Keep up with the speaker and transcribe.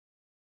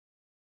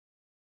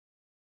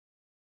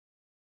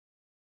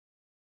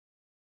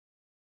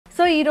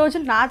So ఈ రోజు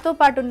నాతో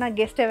పాటు ఉన్న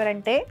గెస్ట్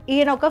ఎవరంటే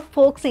ఈయన ఒక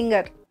ఫోక్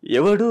సింగర్.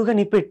 ఎవడు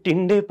గని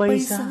పెట్టిండే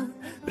పైసా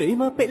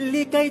ప్రేమ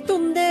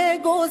పెళ్లికైతుందే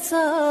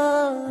గోసా.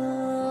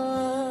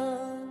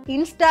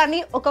 ఇన్స్టాని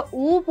ఒక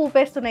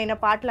ఊపేస్తున్న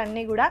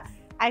పాటలన్నీ కూడా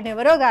ఆయన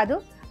ఎవరో కాదు,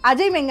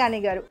 అజయ్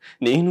మెంగాని గారు.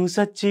 నేను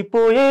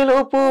సచ్చిపోయే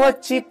లోపు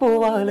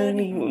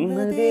వచ్చిపోవాలని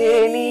ఉన్నదే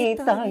నీ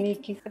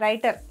తానికి.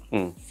 రైటర్,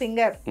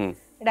 సింగర్,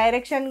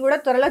 డైరెక్షన్ కూడా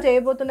త్వరలో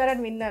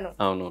చేయబోతున్నారని విన్నాను.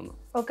 అవునవును,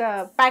 ఒక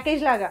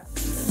ప్యాకేజ్ లాగా.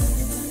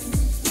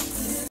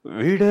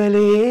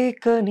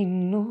 విడలేక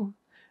నిన్ను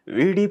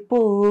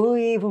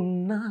విడిపోయి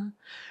ఉన్నా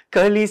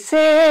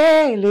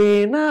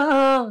కలిసేలేనా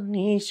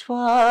నీ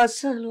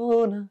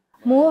శ్వాసలోన.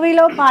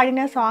 మూవీలో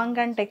పాడిన సాంగ్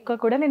కంటే ఎక్కువ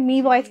కూడా నేను మీ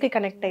వాయిస్ కి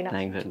కనెక్ట్ అయినా.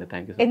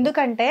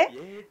 ఎందుకంటే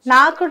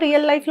నాకు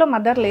రియల్ లైఫ్ లో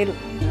మదర్ లేరు.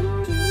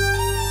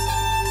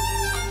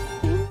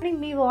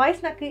 మీ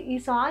వాయిస్ నాకు ఈ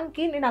సాంగ్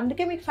కి నేను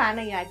అందుకే మీకు ఫ్యాన్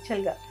అయ్యా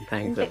యాక్చువల్ గా.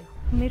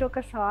 మీరు ఒక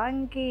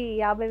సాంగ్ కి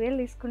 50,000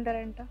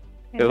 తీసుకుంటారంట.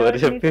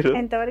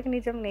 ఎంతవరకు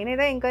నిజం?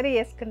 నేనేదో ఎంక్వైరీ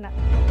చేసుకున్నా.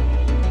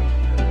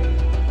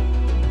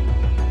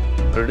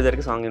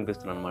 ప్రొడ్యూసర్కి సాంగ్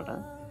వినిపిస్తున్నాను అనమాట.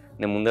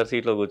 నేను ముందర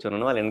సీట్లో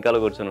కూర్చున్నాను, వాళ్ళు వెనకాల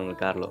కూర్చున్నాను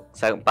కార్లో.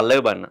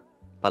 పల్లవి పాడినా,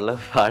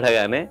 పల్లవి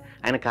పాడగానే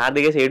ఆయన కార్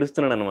దిగేసి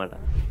ఏడుస్తున్నాడు అనమాట.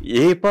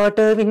 ఏ పాట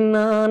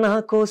విన్నా నా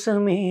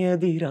కోసమే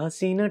అది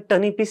రాసినట్టు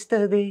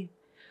అనిపిస్తుంది,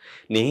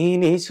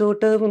 నేనే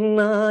చోట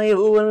ఉన్నా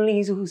ఎవరిని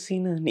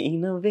చూసిన నీ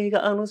నవ్వేగా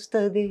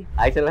అనుస్తుంది.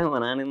 యాక్చువల్గా మా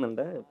నాన్న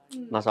ఏంటంటే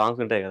నా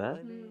సాంగ్స్ ఉంటాయి కదా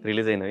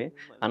రిలీజ్ అయినవి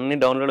అన్ని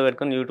డౌన్లోడ్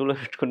పెట్టుకొని యూట్యూబ్లో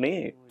పెట్టుకుని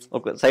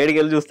ఒక సైడ్కి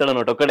వెళ్ళి చూస్తాడు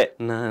అనమాట ఒక్కడే.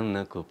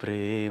 నాన్నకు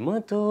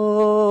ప్రేమతో,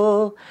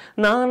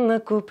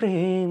 నాన్నకు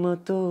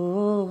ప్రేమతో,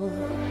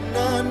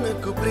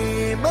 నాన్నకు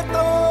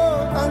ప్రేమతో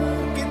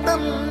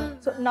అంకితం.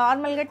 సో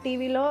నార్మల్ గా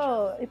టీవీలో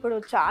ఇప్పుడు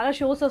చాలా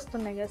షోస్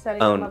వస్తున్నాయి కదా సరే,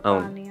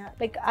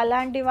 లైక్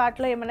అలాంటి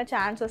వాటిలో ఏమైనా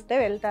ఛాన్స్ వస్తే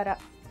వెళ్తారా?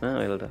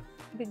 వెళ్తా.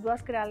 బిగ్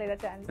బాస్ కి రాలేదా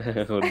ఛాన్స్?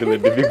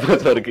 బిగ్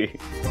బాస్ వరకు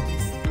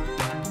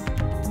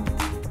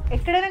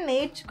ఎక్కడైనా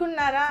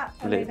నేర్చుకున్నారా?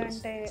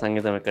 లేదంటే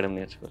సంగీతం ఎక్కడ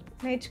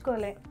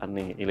నేర్చుకోలే.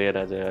 అన్ని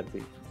ఇళయరాజా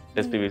గారి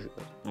ఎస్పీబీ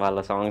వాళ్ళ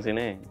సాంగ్స్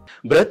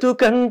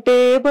బ్రతుకంటే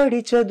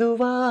బడి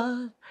చదువా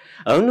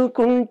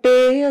అనుకుంటే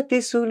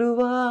అతి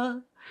సులువా,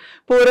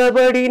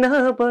 పొరబడినా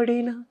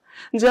పడినా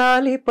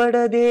జాలి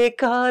పడదే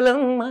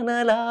కాలం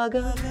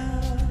మనలాగా,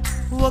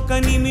 ఒక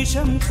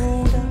నిమిషం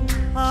కూడా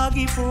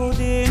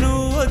ఆగిపోదేను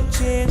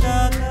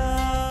వచ్చేదాకా.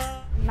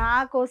 నా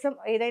కోసం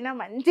ఏదైనా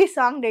మంచి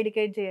సాంగ్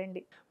డెడికేట్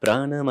చేయండి.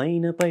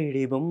 ప్రాణమైన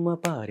పైడి బొమ్మ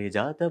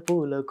పారిజాత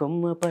పూల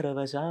కొమ్మ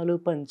పరవశాలు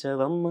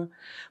పంచవమ్మ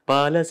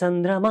పాల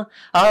సంద్రమ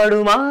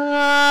ఆడుమా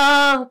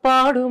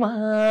పాడుమా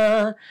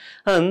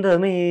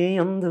అందమే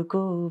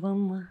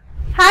అందుకోవమ్మ.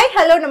 హాయ్,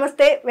 హలో,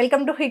 నమస్తే,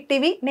 వెల్కమ్ టు హిట్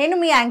టీవీ. నేను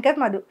మీ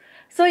యాంకర్ మధు.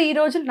 సో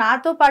ఈరోజు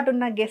నాతో పాటు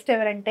ఉన్న గెస్ట్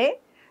ఎవరంటే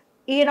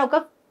ఈయన ఒక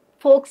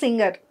ఫోక్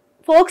సింగర్.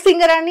 ఫోక్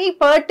సింగర్ అని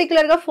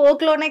పర్టికులర్గా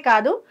ఫోక్లోనే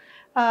కాదు,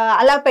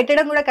 అలా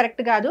పెట్టడం కూడా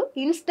కరెక్ట్ కాదు.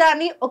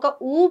 ఇన్స్టాని ఒక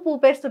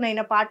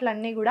ఊపేస్తున్న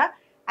పాటలన్నీ కూడా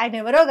ఆయన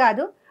ఎవరో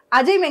కాదు,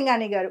 అజయ్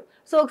మెంగాని గారు.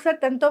 సో ఒకసారి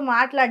తనతో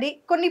మాట్లాడి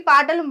కొన్ని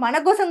పాటలు మన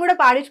కోసం కూడా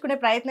పాడించుకునే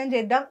ప్రయత్నం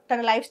చేద్దాం. తన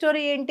లైఫ్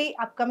స్టోరీ ఏంటి,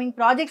 అప్కమింగ్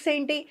ప్రాజెక్ట్స్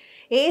ఏంటి,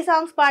 ఏ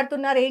సాంగ్స్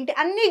పాడుతున్నారు ఏంటి,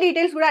 అన్ని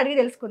డీటెయిల్స్ కూడా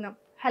అడిగి తెలుసుకుందాం.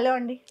 హలో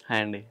అండి.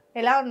 హాయ్ అండి.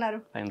 ఎలా ఉన్నారు?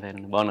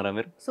 బాగున్నారా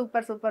మీరు?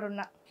 సూపర్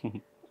ఉన్నా.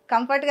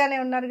 కంఫర్ట్ గానే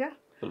ఉన్నారుగా?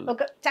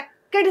 ఒక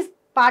చక్కటి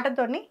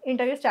పాటతోని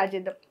ఇంటర్వ్యూ స్టార్ట్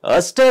చేద్దాం.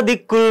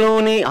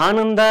 అష్టదిక్కుల్లోని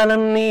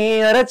ఆనందాలన్నీ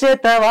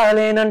అరచేత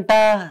వాలేనంట,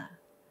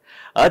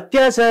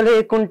 అత్యాశ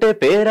లేకుంటే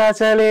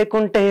పేరాశ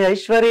లేకుంటే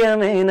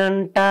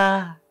ఐశ్వర్యమేనంట,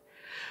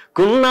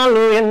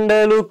 కున్నాళ్ళు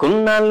ఎండలు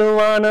కున్నాళ్ళు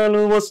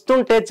వానలు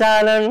వస్తుంటే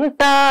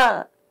చాలంట,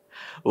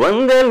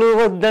 వందేళ్ళు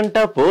వద్దంట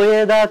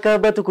పోయేదాకా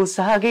బతుకు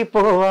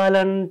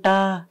సాగిపోవాలంట,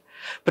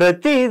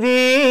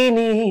 ప్రతిదీ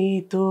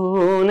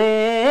నీతోనే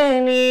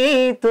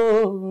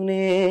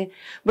నీతోనే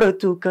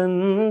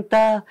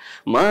బ్రతుకంతా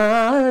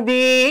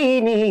మాది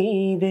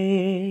నీదే,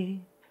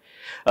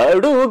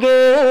 అడుగే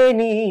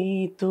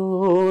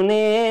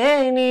నీతోనే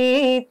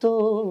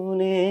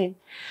నీతోనే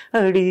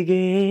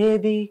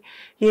అడిగేది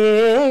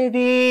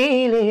ఏది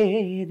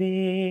లేదే.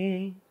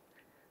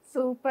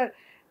 సూపర్.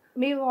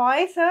 మీ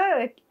వాయిస్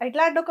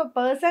ఎట్లా అంటే ఒక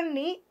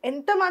పర్సన్ని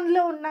ఎంత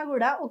మందిలో ఉన్నా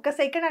కూడా ఒక్క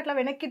సెకండ్ అట్లా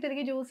వెనక్కి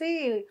తిరిగి చూసి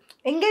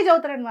ఎంగేజ్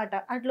అవుతారనమాట,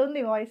 అట్లా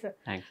ఉంది వాయిస్.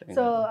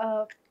 సో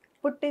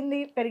పుట్టింది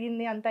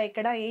పెరిగింది అంతా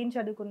ఎక్కడ, ఏం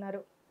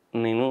చదువుకున్నారు?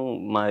 నేను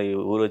మా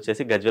ఊరు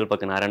వచ్చేసి గజ్వెల్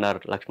పక్కన R&R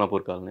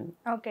లక్ష్మాపూర్ కాలనీ.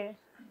 ఓకే.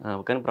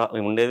 కానీ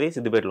ఉండేది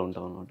సిద్దిపేటలో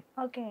ఉంటాం అనమాట.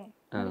 Okay.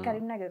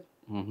 Karimnagar.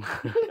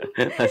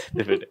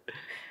 Siddipet.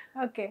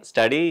 Okay.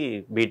 Study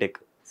BTech.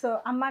 So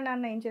అమ్మా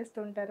నాన్న ఏం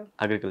చేస్తుంటారు?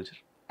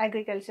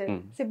 అగ్రికల్చర్.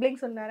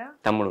 సిబ్లింగ్స్ ఉన్నారా?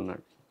 తమ్ముడు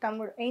ఉన్నాడు.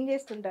 తమ్ముడు ఏం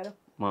చేస్తుంటారు?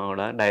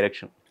 మావాడ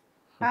డైరెక్షన్.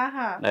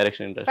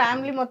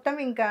 ఫ్యామిలీ మొత్తం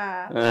ఇంకా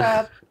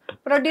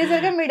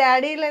ప్రొడ్యూసర్ గా మీ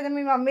డాడీ లేదా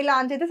మీ మమ్మీ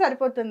లాంచ్ అయితే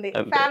సరిపోతుంది.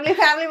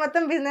 ఫ్యామిలీ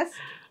మొత్తం బిజినెస్.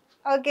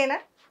 ఓకేనా?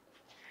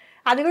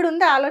 అది కూడా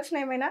ఉందా ఆలోచన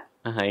ఏమైనా?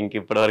 ఇంక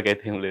ఇప్పటివరకు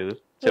అయితే ఏం లేదు.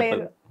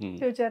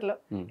 ఫ్యూచర్ లో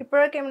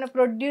ఇప్పటివరకు ఏమైనా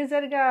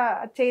ప్రొడ్యూసర్ గా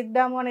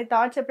చేద్దాము అనే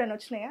థాట్స్ ఎప్పుడైనా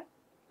వచ్చినాయా?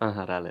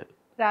 రాలేదు.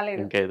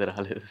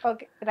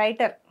 ఓకే.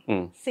 రైటర్,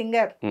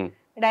 సింగర్,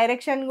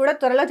 డైరెక్షన్ కూడా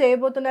త్వరలో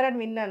చేయబోతున్నారని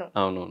విన్నాను.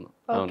 అవునవును.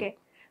 ఓకే.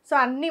 సో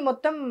అన్ని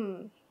మొత్తం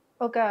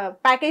ఒక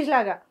ప్యాకేజ్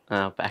లాగా.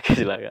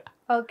 ప్యాకేజ్ లాగా.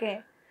 ఓకే.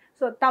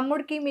 సో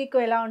తమ్ముడికి మీకు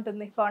ఎలా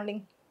ఉంటుంది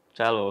బాండింగ్?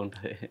 చాలా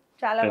బాగుంటుంది.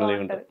 చాలా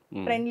బాగుంటుంది,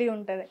 ఫ్రెండ్లీ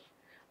ఉంటుంది.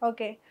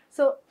 ఓకే.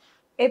 సో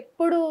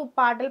ఎప్పుడు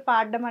పాటలు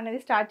పాడడం అనేది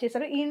స్టార్ట్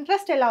చేశారు? ఈ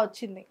ఇంట్రెస్ట్ ఎలా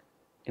వచ్చింది?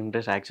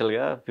 ఇంట్రెస్ట్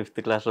యాక్చువల్గా 5th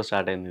క్లాస్లో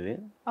స్టార్ట్ అయింది ఇది.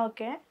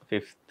 ఓకే.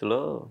 5thలో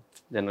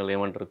జనరల్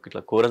ఏమంటారు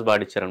ఇట్లా కోరస్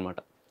పాడించారనమాట.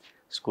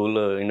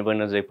 స్కూల్లో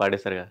ఇండిపెండెన్స్ డే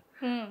పాడేస్తారు కదా,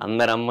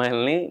 అందరు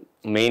అమ్మాయిల్ని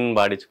మెయిన్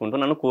పాడించుకుంటూ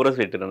నన్ను కోరస్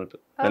పెట్టారు అన్నట్టు.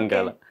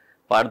 వెనకాల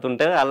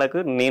పాడుతుంటే వాళ్ళకు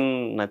నేను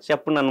నచ్చి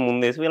అప్పుడు నన్ను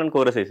ముందేసి వీళ్ళని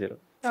కోరస్ వేసారు.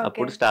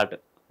 అప్పుడు స్టార్ట్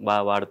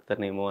బాగా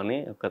పాడుతానేమో అని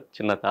ఒక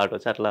చిన్న థాట్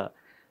వచ్చి అట్లా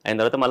అయిన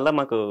తర్వాత మళ్ళీ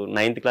మాకు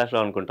 9th క్లాస్లో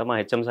అనుకుంటా మా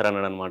హెచ్ఎం సార్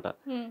అన్నాడు అనమాట,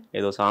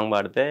 ఏదో సాంగ్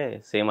పాడితే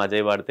సేమ్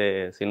అజయ్ పాడితే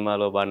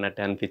సినిమాలో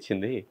పాడినట్టే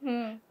అనిపించింది,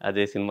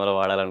 అజయ్ సినిమాలో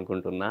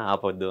వాడాలనుకుంటున్నా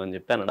ఆపొద్దు అని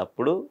చెప్పి అన్నాడు.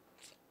 అప్పుడు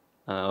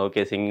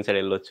ఓకే సింగింగ్ సైడ్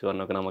వెళ్ళొచ్చు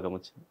అన్న ఒక నమ్మకం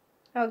వచ్చింది.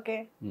 ఓకే.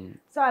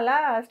 సో అలా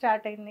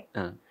స్టార్ట్ అయింది.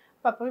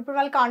 పాపం ఇప్పుడు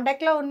వాళ్ళు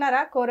కాంటాక్ట్ లో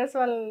ఉన్నారా కోరస్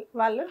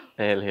వాళ్ళు?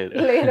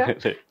 లేరా?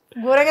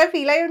 ఘోరంగా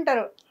ఫీల్ అయి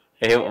ఉంటారు.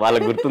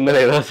 వాళ్ళకి గుర్తుందో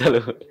లేదో అసలు.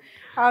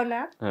 అవునా?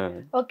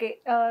 ఓకే.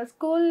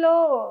 స్కూల్లో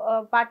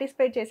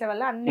పార్టిసిపేట్ చేసే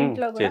వాళ్ళ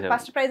అన్నింట్లో కూడా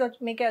ఫస్ట్ ప్రైజ్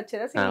మీకే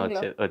వచ్చేదా సింగింగ్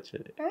లో?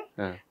 వచ్చేది,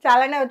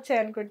 చాలానే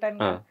వచ్చాయి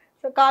అనుకుంటాను.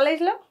 సో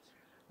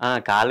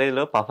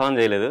కాలేజ్లో పర్ఫార్మ్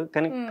చేయలేదు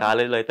కానీ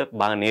కాలేజ్లో అయితే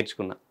బాగా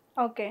నేర్చుకున్నా.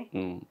 ఓకే.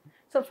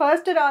 సో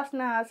ఫస్ట్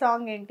రాసిన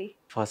సాంగ్ ఏంటి?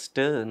 ఫస్ట్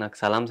నాకు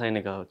సలాం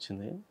సైనిక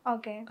వచ్చింది.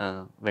 ఓకే.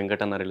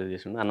 వెంకట్ అన్న రిలీజ్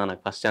చేసిండు. అన్న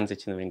నాకు ఫస్ట్ ఛాన్స్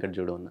ఇచ్చింది వెంకట్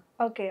చూడు అన్న.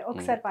 ఓకే,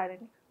 ఒకసారి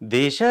పాడండి.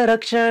 దేశ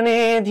రక్షణే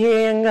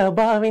ధ్యేయంగా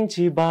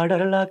భావించి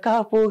బార్డర్ల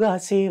కాపుగా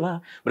సేవ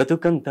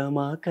బ్రతుకంత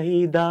మాకై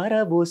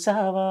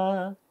దారబోసావా,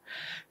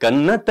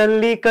 కన్న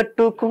తల్లి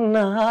కట్టుకున్న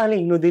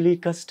ఆలి నుదిలి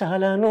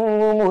కష్టాలను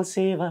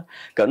మోసేవా,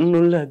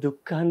 కన్నుల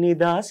దుఃఖాన్ని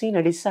దాసి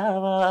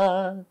నడిసావా,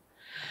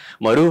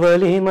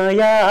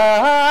 మరువలేమయా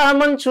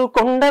మంచు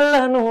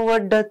కొండలను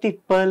వడ్డ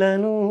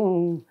తిప్పలను,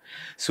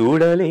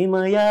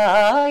 చూడలేమయా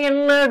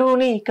ఎన్నడూ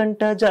నీ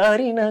కంట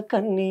జారిన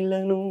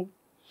కన్నీళ్లను,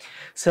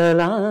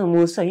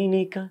 సలాము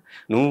సైనిక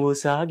నువ్వు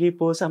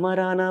సాగిపో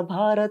సమరాన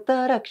భారత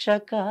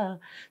రక్షక,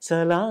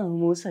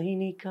 సలాము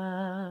సైనిక.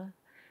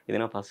 ఇది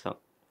నా ఫస్ట్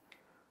సాంగ్.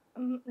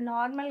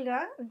 నార్మల్గా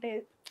అంటే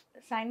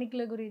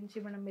సైనికుల గురించి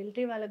మన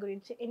మిలిటరీ వాళ్ళ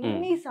గురించి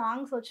ఎన్ని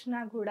సాంగ్స్ వచ్చినా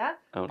కూడా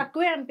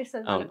తక్కువే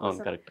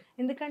అనిపిస్తుంది.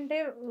 ఎందుకంటే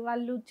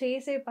వాళ్ళు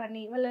చేసే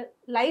పని, వాళ్ళ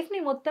లైఫ్ ని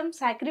మొత్తం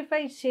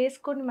సాక్రిఫైస్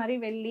చేసుకొని మరీ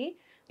వెళ్ళి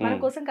మన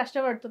కోసం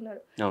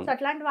కష్టపడుతున్నారు. సో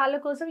అట్లాంటి వాళ్ళ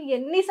కోసం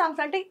ఎన్ని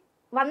సాంగ్స్ అంటే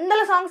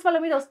వందల సాంగ్స్ వాళ్ళ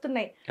మీద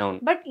వస్తున్నాయి.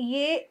 బట్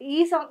ఈ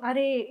సాంగ్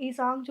అరే ఈ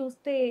సాంగ్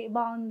చూస్తే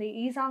బాగుంది,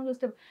 ఈ సాంగ్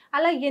చూస్తే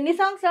అలా ఎన్ని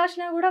సాంగ్స్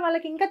రాసినా కూడా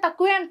వాళ్ళకి ఇంకా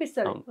తక్కువే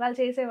అనిపిస్తుంది వాళ్ళు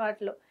చేసే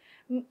వాటిలో.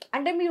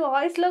 అంటే మీ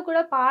వాయిస్ లో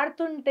కూడా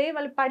పాడుతుంటే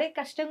వాళ్ళు పడే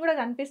కష్టం కూడా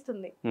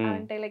కనిపిస్తుంది.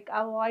 అంటే లైక్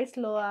ఆ వాయిస్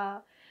లో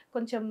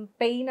కొంచెం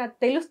పెయిన్ అది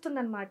తెలుస్తుంది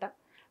అనమాట.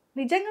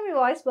 నిజంగా మీ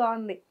వాయిస్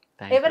బాగుంది.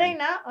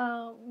 ఎవరైనా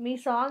మీ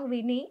సాంగ్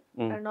విని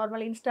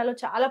నార్మల్ ఇన్స్టాలో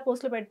చాలా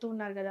పోస్టులు పెడుతూ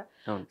ఉన్నారు కదా,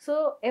 సో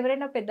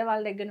ఎవరైనా పెద్ద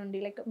వాళ్ళ దగ్గర నుండి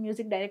లైక్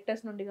మ్యూజిక్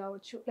డైరెక్టర్స్ నుండి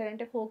కావచ్చు,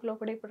 లేదంటే ఫోక్ లో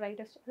కూడా ఇప్పుడు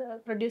రైటర్స్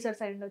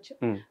ప్రొడ్యూసర్స్ అయి ఉండొచ్చు,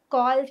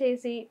 కాల్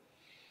చేసి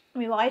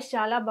మీ వాయిస్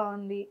చాలా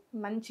బాగుంది,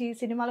 మంచి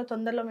సినిమాలో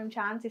తొందరలో మేము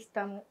ఛాన్స్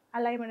ఇస్తాము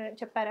అలా ఏమైనా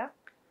చెప్పారా?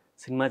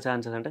 సినిమా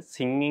ఛాన్సెస్ అంటే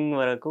సింగింగ్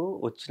వరకు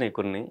వచ్చినాయి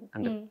కొన్ని,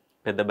 అంటే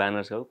పెద్ద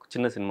బ్యానర్స్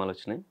చిన్న సినిమాలు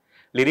వచ్చినాయి,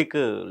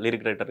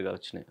 లిరిక్ రైటర్గా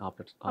వచ్చినాయి.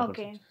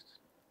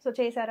 సో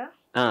చేశారా?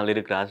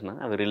 లిరిక్ రాసిన,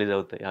 అవి రిలీజ్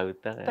అవుతాయి. అవి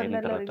అయిన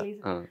తర్వాత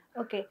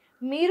ఓకే.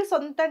 మీరు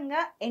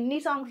సొంతంగా ఎన్ని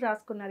సాంగ్స్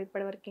రాసుకున్నారు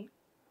ఇప్పటివరకు?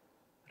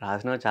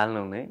 రాసినవి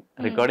చాలానే ఉన్నాయి,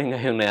 రికార్డింగ్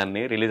అయి ఉన్నాయి,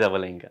 అన్ని రిలీజ్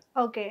అవ్వలే ఇంకా.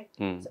 ఓకే.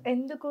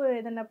 ఎందుకు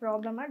ఏదైనా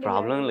ప్రాబ్లమా?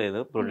 ప్రాబ్లం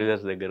లేదు,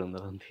 ప్రొడ్యూసర్స్ దగ్గర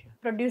ఉంది.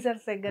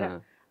 ప్రొడ్యూసర్స్ దగ్గర.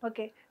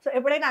 ఓకే. సో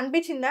ఎప్పుడైనా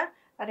అనిపించిందా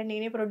అరే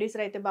నేనే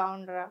ప్రొడ్యూసర్ అయితే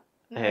బాగుండరా,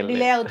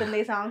 డిలే అవుతుంది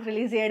సాంగ్స్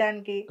రిలీజ్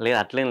చేయడానికి? లేదు,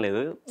 అట్లేం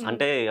లేదు.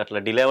 అంటే అట్లా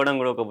డిలే అవ్వడం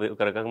కూడా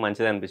ఒక రకంగా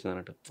మంచిది అనిపిస్తుంది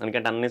అన్నట్టు.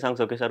 ఎందుకంటే అన్ని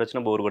సాంగ్స్ ఒకేసారి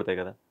వచ్చినా బోర్ కొడతాయి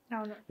కదా.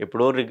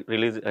 ఎప్పుడో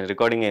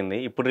రికార్డింగ్ అయింది,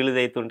 ఇప్పుడు రిలీజ్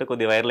అవుతుంటే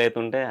కొద్దిగా వైరల్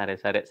అవుతుంటే అరే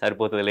సరే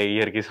సరిపోతుంది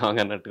ఇయర్ కి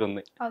సాంగ్ అన్నట్టుగా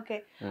ఉంది. ఓకే.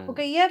 ఒక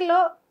ఇయర్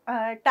లో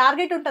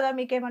టార్గెట్ ఉంటుందా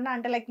మీకేమన్నా?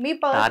 అంటే లైక్ మీ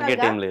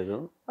టార్గెట్ ఏం లేదు,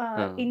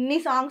 ఇన్ని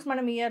సాంగ్స్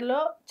మనం ఇయర్ లో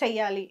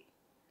చెయ్యాలి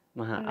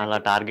అలా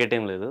టార్గెట్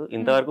ఏం లేదు.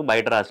 ఇంతవరకు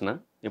బయట రాసిన,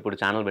 ఇప్పుడు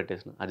ఛానల్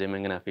పెట్టేసిన అజయ్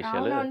మెంగని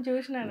అఫీషియల్,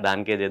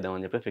 దానికే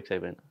చేద్దామని చెప్పి ఫిక్స్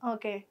అయిపోయాను.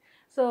 ఓకే.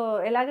 సో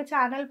ఎలాగ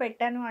ఛానల్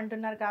పెట్టాను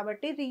అంటున్నారు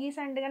కాబట్టి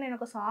రీసెంట్ గా నేను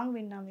ఒక సాంగ్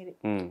విన్నాను ఇది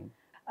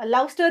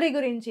లవ్ స్టోరీ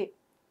గురించి.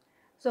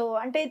 సో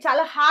అంటే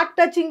చాలా హార్ట్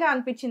టచింగ్ గా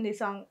అనిపించింది ఈ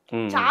సాంగ్.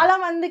 చాలా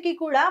మందికి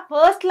కూడా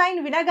ఫస్ట్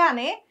లైన్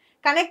వినగానే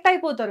కనెక్ట్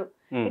అయిపోతారు.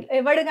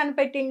 ఎవడు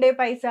కనిపెట్టిండే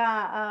పైసా,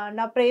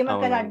 నా ప్రేమ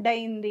కదా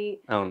అడ్డయింది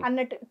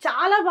అన్నట్టు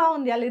చాలా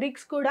బాగుంది ఆ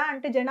లిరిక్స్ కూడా.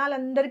 అంటే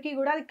జనాలందరికీ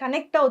కూడా అది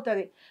కనెక్ట్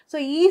అవుతుంది. సో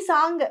ఈ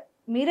సాంగ్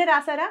మీరే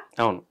రాసారా?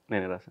 అవును,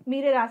 నేనే రాసాను.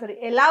 మీరే రాసారు.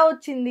 ఎలా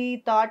వచ్చింది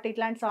థాట్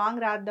ఇట్లాంటి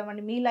సాంగ్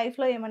రాద్దామని? మీ లైఫ్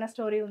లో ఏమైనా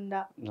స్టోరీ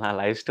ఉందా? నా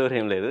లైఫ్ స్టోరీ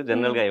ఏం లేదు,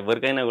 జనరల్ గా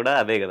ఎవరికైనా కూడా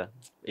అదే కదా,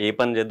 ఏ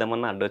పని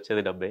చేద్దామన్నా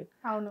అడ్డొచ్చేది డబ్బే.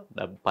 అవును,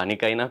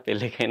 పనికైనా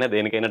పెళ్లికైనా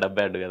దేనికైనా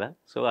డబ్బే అడ్డు కదా.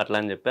 సో అట్లా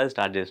అని చెప్పి అది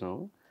స్టార్ట్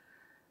చేసినాము.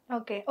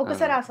 ఓకే,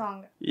 ఒకసారి ఆ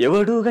సాంగ్.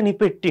 ఎవడు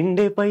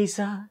కనిపెట్టిండే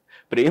పైసా,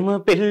 ప్రేమ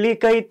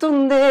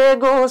పెళ్లికైతుందే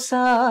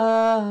గోసా,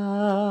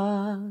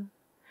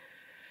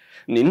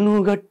 నిన్ను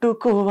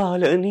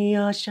గట్టుకోవాలని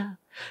ఆశ,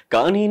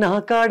 కానీ నా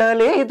కాడ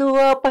లేదు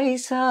ఆ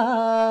పైసా,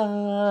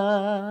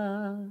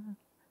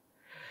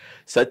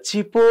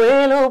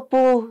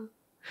 చచ్చిపోయేలోపు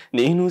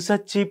నేను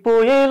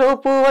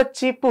చచ్చిపోయేలోపు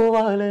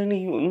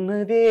వచ్చిపోవాలని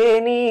ఉన్నదే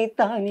నీ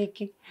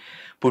తానికి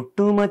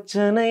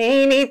పుట్టుమచ్చనై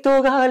నీతో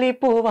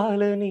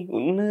గాలిపోవాలని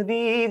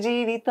ఉన్నది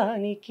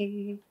జీవితానికి.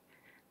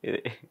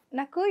 ఇదే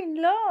నాకు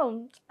ఇందులో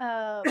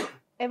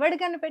ఎవడు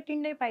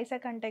కనిపెట్టిండే పైసా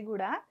కంటే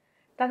కూడా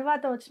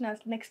తర్వాత వచ్చిన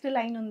నెక్స్ట్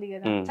లైన్ ఉంది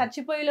కదా,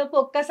 చచ్చిపోయేలోపు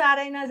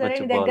ఒక్కసారైనా సరే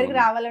నీ దగ్గరికి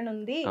రావాలని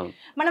ఉంది.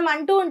 మనం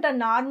అంటూ ఉంటాం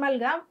నార్మల్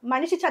గా,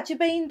 మనిషి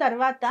చచ్చిపోయిన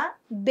తర్వాత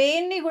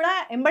దేన్ని కూడా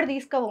ఎంబడి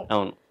తీసుకోవు.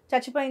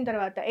 చచ్చిపోయిన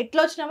తర్వాత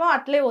ఎట్లా వచ్చినామో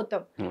అట్లే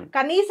పోతాం.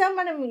 కనీసం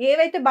మనం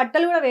ఏవైతే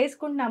బట్టలు కూడా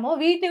వేసుకుంటున్నామో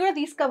వీటిని కూడా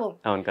తీసుకోవం.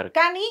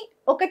 కానీ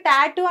ఒక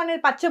టాటూ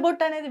అనేది,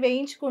 పచ్చబొట్టు అనేది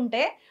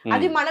వేయించుకుంటే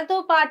అది మనతో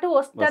పాటు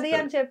వస్తది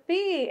అని చెప్పి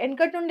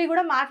వెనకటి నుండి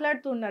కూడా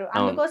మాట్లాడుతున్నారు.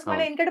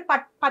 అందుకోసమనే వెనకటి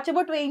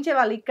పచ్చబొట్టు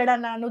వేయించేవాళ్ళు, ఇక్కడ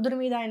నుదురు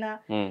మీద అయినా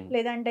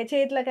లేదంటే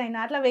చేతులకైనా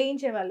అట్లా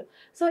వేయించేవాళ్ళు.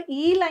 సో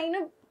ఈ లైన్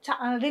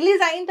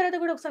రిలీజ్ అయిన తర్వాత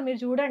కూడా ఒకసారి మీరు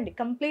చూడండి,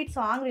 కంప్లీట్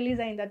సాంగ్ రిలీజ్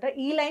అయిన తర్వాత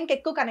ఈ లైన్ కి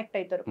ఎక్కువ కనెక్ట్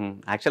అవుతారు.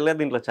 యాక్చువల్ గా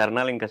దీంట్లో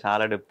చరణాలు ఇంకా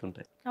చాలా డెప్త్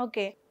ఉంటాయి.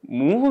 ఓకే.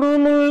 3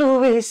 ముళ్ళు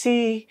వేసి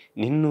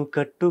నిన్ను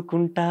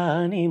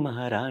కట్టుకుంటానే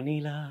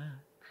మహారాణిలా,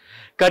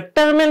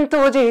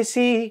 కట్టమెంతో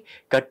చేసి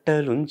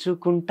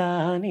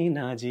కట్టలుంచుకుంటానే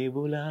నా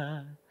జేబులా,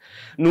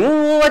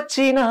 నువ్వు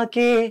వచ్చి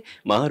నాకే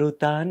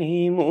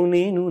మారుతానేమో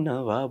నేను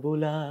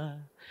నవాబులా,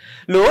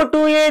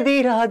 లోటు ఏది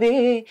రాదే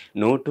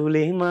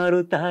నోటులే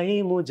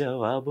మారుతాయేమో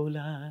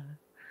జవాబులా.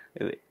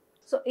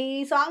 సో ఈ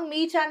సాంగ్ మీ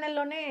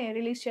ఛానల్లోనే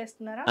రిలీజ్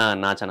చేస్తున్నారా?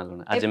 నా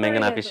ఛానల్లోనే, అజయ్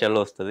మెంగన్ అఫీషియల్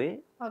లో వస్తుంది.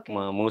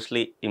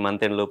 మోస్ట్లీ ఈ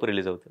మంత్ ఎండ్ లోపు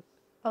రిలీజ్ అవుతుంది.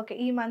 ఓకే,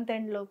 ఈ మంత్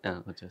ఎండ్ లోపు.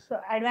 So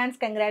advance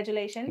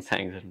congratulations.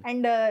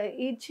 అండ్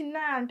ఈ చిన్న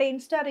అంటే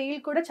ఇన్స్టా రీల్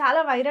కూడా చాలా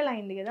వైరల్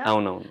అయింది కదా.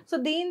 అవునవును. సో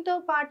దీంతో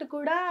పాటు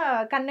కూడా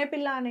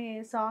కన్నెపిల్ల అనే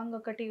సాంగ్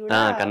ఒకటి కూడా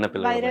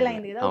వైరల్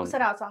అయింది కదా,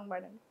 ఒకసారి ఆ సాంగ్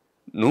పాడండి.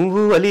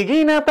 నువ్వు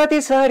అలిగిన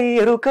ప్రతిసారి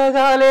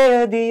ఎరుకగాలే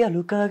అది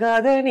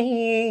అలుకగాదని,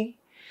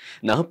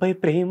 నాపై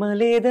ప్రేమ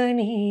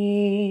లేదని,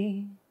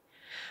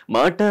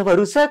 మాట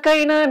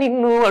వరుసకైనా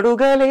నిన్ను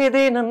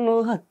అడుగలేదే నన్ను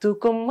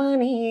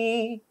హత్తుకొమ్మని,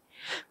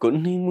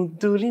 కొన్ని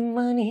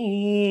ముద్దులిమ్మని,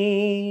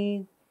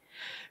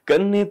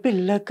 కన్నె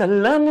పిల్ల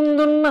కళ్ళ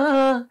ముందున్నా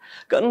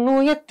కన్ను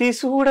ఎత్తి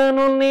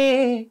చూడనున్నే,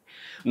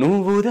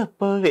 నువ్వు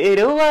తప్ప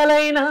వేరే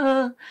వాళ్ళైనా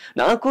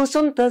నాకు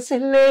సొంత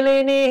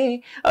సెల్లెలేనే,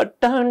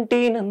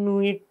 అట్టాంటి నన్ను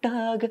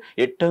ఇట్టాగా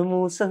ఎట్ట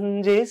మోసం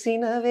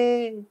చేసినవే,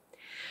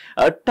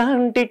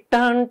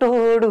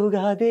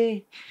 అట్టాంటిట్టాంటోడుగాదే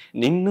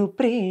నిన్ను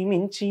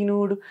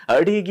ప్రేమించినోడు,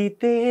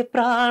 అడిగితే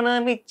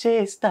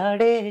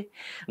ప్రాణమిచ్చేస్తాడే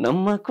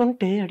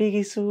నమ్మకుంటే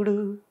అడిగి చూడు.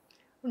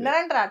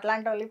 ఉన్నారంటారా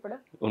అట్లాంటి వాళ్ళు? ఇప్పుడు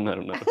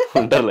ఉన్నారు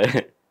ఉంటారులే,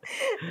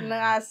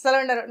 అస్సలు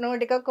ఉండరు.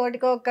 నూటికో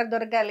కోటికో ఒక్కరు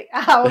దొరకాలి,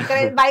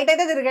 ఒక్కరే బయట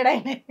అయితే తిరగడు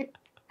ఆయన.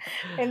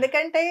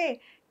 ఎందుకంటే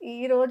ఈ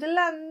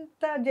రోజుల్లో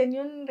అంత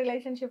జెన్యూన్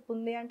రిలేషన్షిప్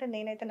ఉంది అంటే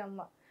నేనైతే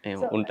నమ్మా.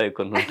 ఉంటాయి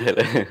కొన్ని ఉంటాయి.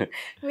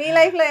 మీ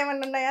లైఫ్ లో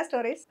ఏమన్నా ఉన్నాయా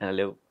స్టోరీస్?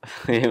 లేవు.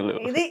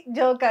 ఇది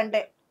జోక్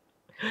అంటే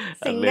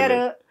సింగర్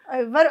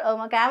ఎవ్వరు,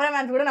 మా కెమెరా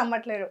మ్యాన్స్ కూడా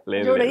నమ్మట్లేరు.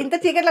 చూడు ఇంత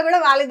చీకట్లో కూడా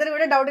వాళ్ళిద్దరు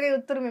కూడా డౌట్ గా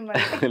చూస్తారు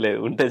మిమ్మల్ని.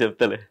 ఉంటే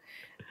చెప్తాలే.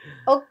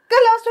 ఒక్క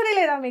లవ్ స్టోరీ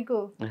లేదా మీకు?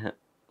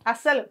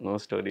 అస్సలు నో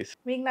స్టోరీస్.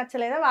 మీకు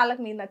నచ్చలేదా,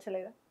 వాళ్ళకి మీకు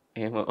నచ్చలేదా?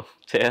 ఏమో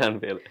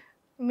చేయాలనిపించలేదు.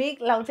 మీకు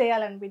లవ్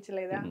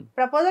చేయాలనిపించలేదా?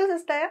 ప్రపోజల్స్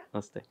వస్తాయా?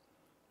 వస్తాయి.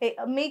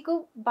 మీకు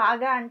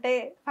బాగా అంటే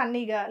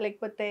ఫన్నీగా,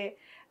 లేకపోతే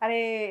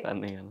అరే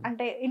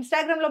అంటే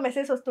ఇన్స్టాగ్రామ్ లో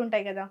మెసేజ్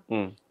వస్తుంటాయి కదా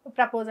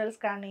ప్రపోజల్స్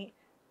కానీ,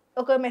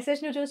 ఒక మెసేజ్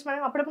ను చూసి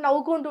మనం అప్పుడప్పుడు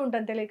నవ్వుకుంటూ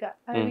ఉంటాం తెలియక,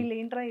 వీళ్ళు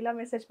ఏంట్రా ఇలా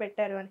మెసేజ్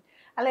పెట్టారు అని.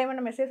 అలా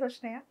ఏమైనా మెసేజ్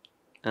వచ్చినాయా?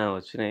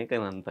 వచ్చినాయి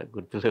కానీ అంత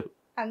గుర్తులేవు.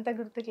 అంత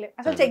గుర్తులేదు.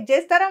 అసలు చెక్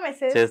చేస్తారా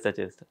మెసేజ్?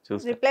 చేస్తా.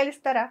 రిప్లైలు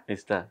ఇస్తారా?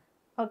 ఇస్తా.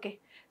 ఓకే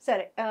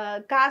సరే,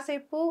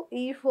 కాసేపు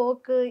ఈ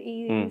ఫోక్, ఈ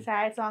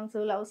సాడ్ సాంగ్స్,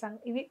 లవ్ సాంగ్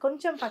ఇవి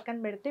కొంచెం పక్కన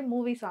పెడితే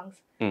మూవీ సాంగ్స్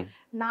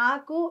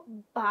నాకు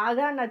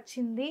బాగా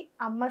నచ్చింది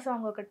అమ్మ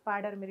సాంగ్ ఒకటి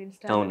పాడారు మీరు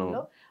ఇన్స్టాగ్రామ్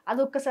లో, అది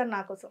ఒక్కసారి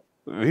నా కోసం.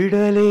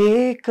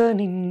 విడలేక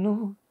నిన్ను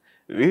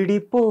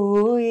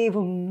విడిపోయి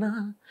ఉన్నా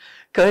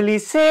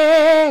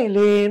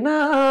కలిసేలేనా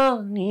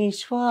నీ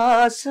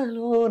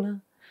శ్వాసలోన,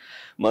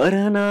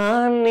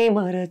 మరణాన్ని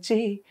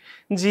మరచి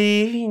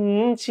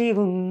జీవించి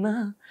ఉన్నా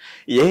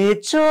ఏ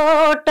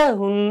చోట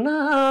ఉన్నా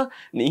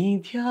నీ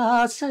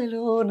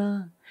ధ్యాసలోన,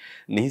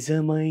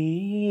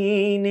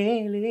 నిజమైనే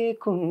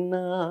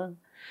లేకున్నా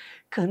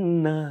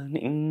కన్నా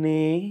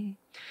నిన్నే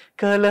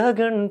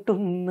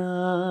కలగంటున్నా,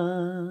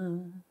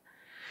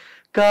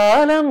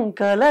 కాలం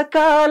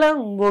కలకాలం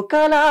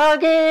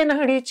ఒకలాగే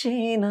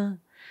నడిచిన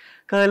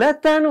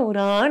కలతను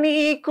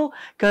రానీకు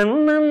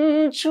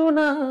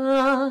కన్నంచునా,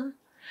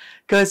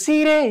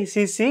 కసిరే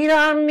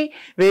శిశిరాన్ని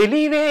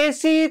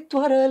వెలివేసి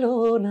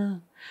త్వరలోన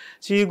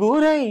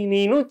చిగురై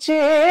నిన్ను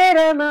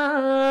చేరనా.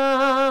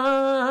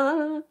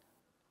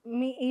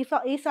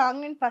 ఈ సాంగ్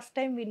నేను ఫస్ట్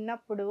టైం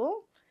విన్నప్పుడు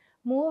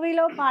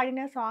మూవీలో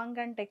పాడిన సాంగ్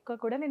అంటే ఎక్కువ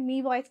కూడా నేను మీ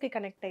వాయిస్ కి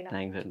కనెక్ట్ అయినా.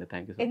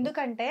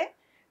 ఎందుకంటే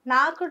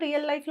నాకు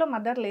రియల్ లైఫ్ లో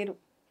మదర్ లేరు.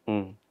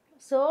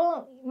 సో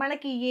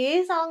మనకి ఏ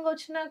సాంగ్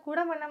వచ్చినా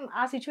కూడా మనం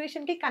ఆ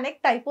సిచ్యువేషన్ కి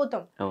కనెక్ట్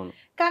అయిపోతాం.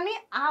 కానీ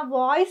ఆ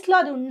వాయిస్ లో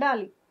అది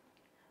ఉండాలి.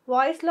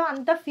 వాయిస్ లో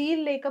అంత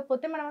ఫీల్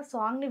లేకపోతే మనం ఆ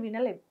సాంగ్ ని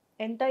వినలేం.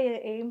 ఎంత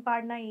ఏం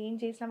పాడినా ఏం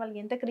చేసినా వాళ్ళు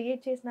ఎంత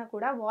క్రియేట్ చేసినా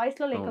కూడా వాయిస్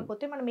లో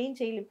లేకపోతే మనం ఏం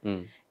చేయలేం.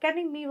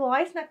 కానీ మీ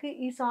వాయిస్ నాకు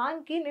ఈ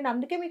సాంగ్ కి నేను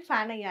అందుకే మీకు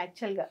ఫ్యాన్ అయ్యా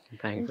యాక్చువల్ గా.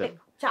 అంటే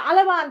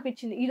చాలా బాగా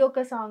అనిపించింది. ఇది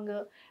ఒక సాంగ్,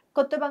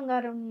 కొత్త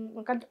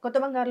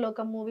బంగారు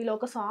లోకం మూవీలో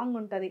ఒక సాంగ్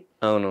ఉంటది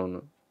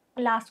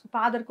లాస్ట్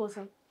ఫాదర్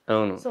కోసం,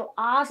 సో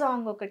ఆ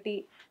సాంగ్ ఒకటి.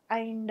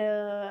 And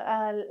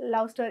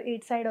love story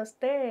it side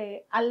వస్తే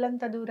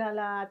అల్లంత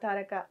దూరాల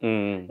తారక,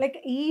 లైక్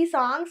ఈ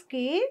సాంగ్స్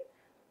కి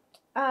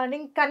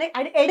నేను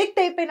ఎడిక్ట్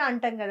అయిపోయినా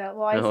అంటాం కదా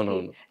వాయిస్ కి.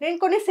 నేను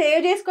కొన్ని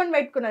సేవ్ చేసుకొని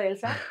పెట్టుకున్నా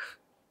తెలుసా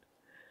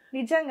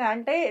నిజంగా.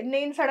 అంటే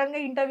నేను సడన్ గా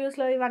ఇంటర్వ్యూస్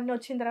లో ఇవన్నీ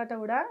వచ్చిన తర్వాత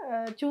కూడా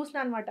చూసిన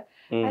అనమాట,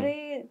 అరే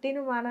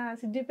తిను మన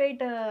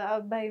సిద్దిపేట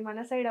అబ్బాయి,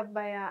 మన సైడ్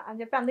అబ్బాయా అని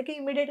చెప్పి, అందుకే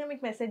ఇమీడియట్ గా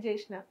మీకు మెసేజ్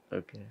చేసిన.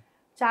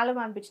 చాలా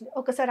బాగా అనిపించింది.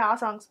 ఒకసారి ఆ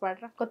సాంగ్స్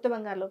పాడరా, కొత్త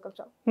బంగారు లోకం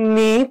సాంగ్.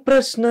 నీ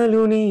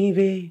ప్రశ్నలు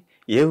నీవే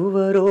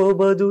ఎవరో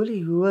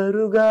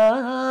బదులివ్వరుగా,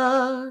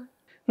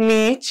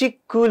 నీ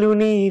చిక్కులు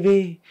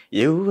నీవే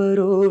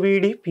ఎవరో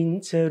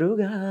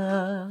విడిపించరుగా,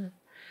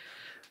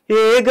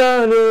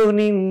 ఏగాలో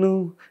నిన్ను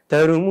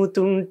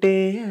తరుముతుంటే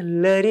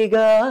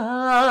అల్లరిగా,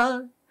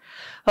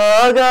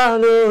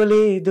 ఆగాలో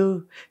లేదో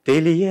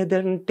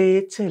తెలియదంటే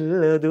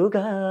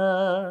చెల్లదుగా,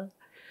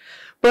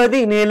 10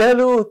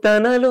 నెలలు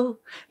తనలో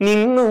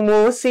నిన్ను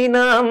మోసిన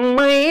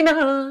అమ్మైనా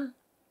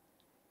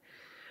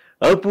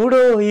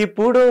అప్పుడో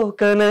ఇప్పుడో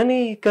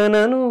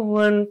కనను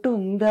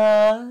అంటుందా,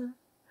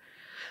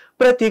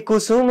 ప్రతి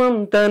కుసుమం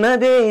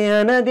తనదే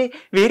అనదే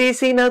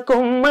విరిసిన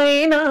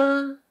కొమ్మైనా,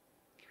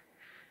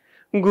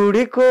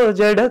 గుడికో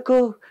జడకో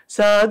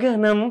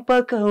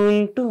సాగనంపక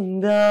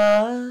ఉంటుందా,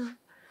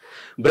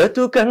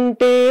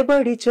 బ్రతుకంటే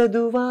బడి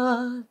చదువా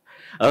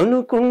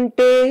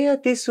అనుకుంటే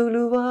అతి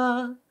సులువా,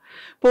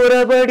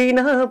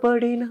 పొరబడినా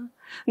పడినా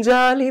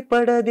జాలి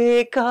పడదే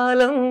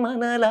కాలం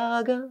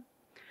మనలాగా,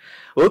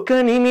 ఒక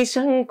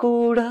నిమిషం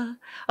కూడా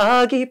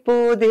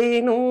ఆగిపోదే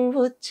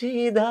నువ్వు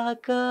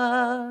వచ్చేదాకా.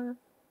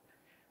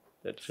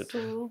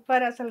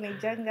 సూపర్ అసలు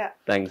నిజంగా.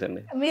 థాంక్స్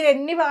అండి. మీరు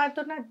ఎన్ని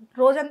పాడుతున్నా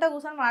రోజంతా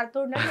కూర్చొని పాడుతూ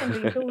ఉంటాను, నేను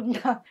వింటూ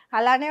ఉంటా,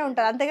 అలానే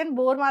ఉంటాను, అంతేగాని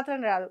బోర్ మాత్రం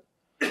రాదు.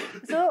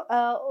 సో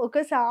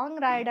ఒక సాంగ్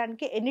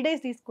రాయడానికి ఎన్ని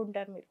డేస్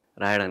తీసుకుంటారు మీరు?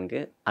 రాయడానికి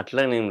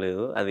అట్లనేం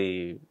లేదు, అది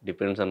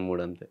డిపెండ్స్ ఆన్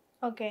మూడ్ అంతే.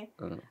 ఓకే,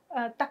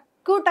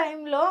 తక్కువ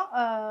టైంలో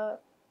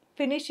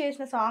ఫినిష్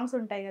చేసిన సాంగ్స్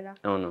ఉంటాయి కదా.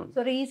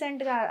 సో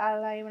రీసెంట్ గా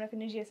అలా ఏమైనా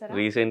ఫినిష్ చేశారా?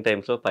 రీసెంట్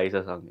టైమ్స్ లో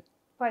పైసా సాంగ్.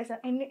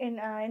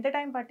 ఎంత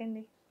టైం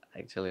పట్టింది?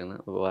 యాక్చువల్గా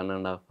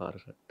 1.5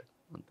 hours.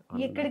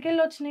 ఎక్కడికి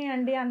వెళ్ళి వచ్చినాయి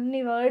అండి అన్ని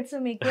వర్డ్స్?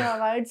 మీకు ఆ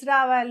వర్డ్స్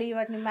రావాలి,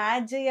 వాటిని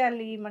మ్యాచ్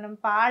చేయాలి, మనం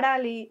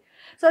పాడాలి.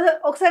 సో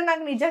ఒకసారి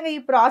నాకు నిజంగా ఈ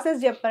ప్రాసెస్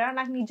చెప్పారా?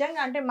 నాకు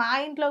నిజంగా అంటే మా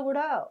ఇంట్లో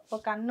కూడా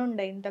ఒక అన్న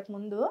ఉండే ఇంతకు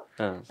ముందు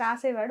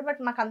రాసేవాడు,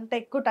 బట్ నాకు అంత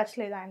ఎక్కువ టచ్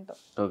లేదు ఆయనతో.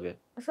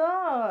 సో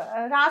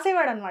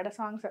రాసేవాడు అనమాట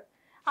సాంగ్స్.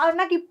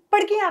 నాకు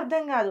ఇప్పటికీ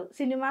అర్థం కాదు,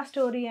 సినిమా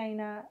స్టోరీ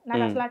అయినా.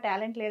 నాకు అసలు ఆ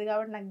టాలెంట్ లేదు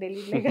కాబట్టి నాకు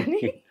తెలియలే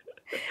కానీ.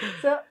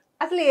 సో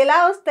అసలు ఎలా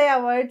వస్తాయి ఆ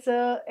వర్డ్స్,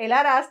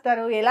 ఎలా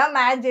రాస్తారు, ఎలా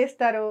మ్యాచ్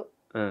చేస్తారు,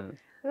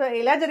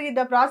 ఎలా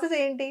జరిగిద్ది, ప్రాసెస్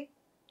ఏంటి?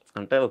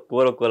 అంటే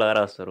ఒక్కోలా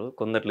రాస్తారు.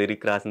 కొందరు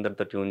లిరిక్ రాసిన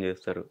తర్వాత ట్యూన్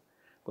చేస్తారు,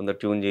 కొందరు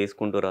ట్యూన్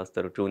చేసుకుంటూ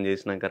రాస్తారు, ట్యూన్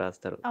చేసినాక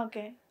రాస్తారు.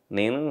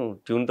 నేను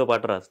ట్యూన్తో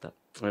పాటు రాస్తా,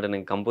 అంటే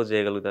నేను కంపోజ్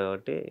చేయగలుగుతా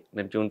కాబట్టి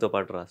నేను ట్యూన్తో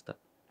పాటు రాస్తా.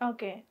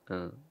 ఓకే,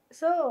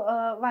 సో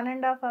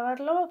 1.5 hour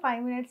లో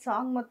 5 minutes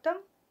సాంగ్ మొత్తం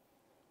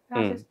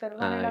రాసేస్తారు.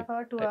 1.5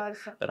 hour 2 hours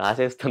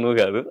రాసేస్తాను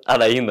కాదు,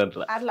 అది అయ్యింది.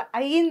 అట్లా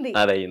అయ్యింది,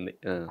 అది అయ్యింది.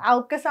 ఆ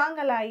ఒక్క సాంగ్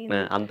అలా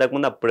అయ్యింది.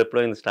 అంతకుముందు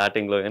అప్పుడెప్పుడో అయింది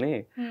స్టార్టింగ్ లో, కానీ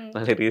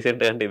మళ్ళీ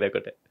రీసెంట్ అంటే ఇది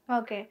ఒకటే.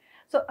 ఓకే,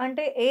 సో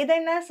అంటే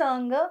ఏదైనా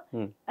సాంగ్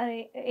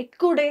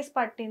ఎక్కువ డేస్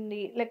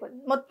పట్టింది, లైక్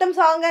మొత్తం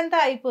సాంగ్ అంతా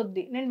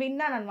అయిపోద్ది. నేను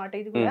విన్నాను అనమాట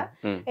ఇది కూడా,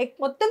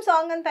 మొత్తం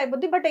సాంగ్ అంతా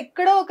అయిపోద్ది, బట్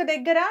ఎక్కడో ఒక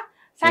దగ్గర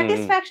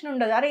సాటిస్ఫాక్షన్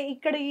ఉండదు. అరే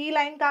ఇక్కడ ఈ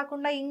లైన్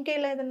కాకుండా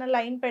ఇంకేదైనా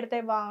లైన్ పెడితే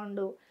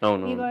బాగుండు,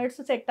 ఈ వర్డ్స్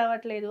సెట్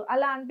అవ్వట్లేదు,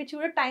 అలా అనిపించి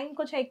కూడా టైం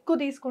కొంచెం ఎక్కువ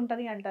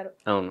తీసుకుంటది అంటారు.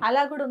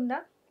 అలా కూడా ఉందా?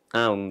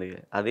 ఉంది.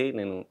 అది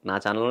నేను నా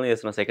ఛానల్లో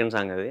చేస్తున్న సెకండ్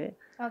సాంగ్. అది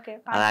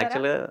అది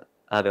యాక్చువల్గా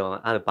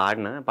అది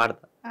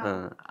పాడతా.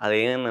 అది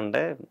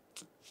ఏంటంటే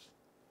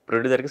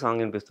ప్రొడ్యూసర్కి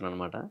సాంగ్ వినిపిస్తున్నాను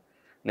అనమాట.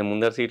 నేను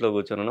ముందర సీట్లో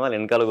కూర్చొని వాళ్ళు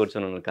వెనకాల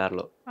కూర్చొని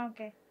కార్లో.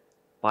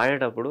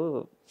 పాడేటప్పుడు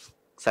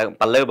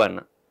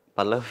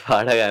పల్లవి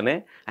పాడగానే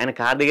ఆయన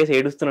కార్ దిగేసి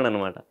ఏడుస్తున్నాడు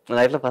అనమాట. నా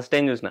లైఫ్లో ఫస్ట్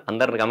టైం చూసిన.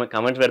 అందరు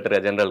కమెంట్స్ పెడతారు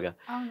కదా జనరల్గా,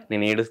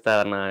 నేను ఏడుస్తా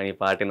అన్న ఈ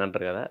పాటని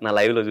అంటారు కదా. నా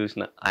లైవ్లో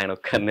చూసిన ఆయన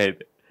ఒక్కరిని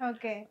అయితే.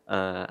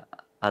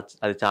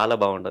 అది చాలా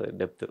బాగుంటుంది,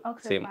 డెప్త్.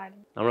 సేమ్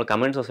నార్మల్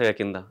కమెంట్స్ వస్తాయి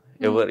కింద,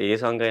 ఎవరు ఏ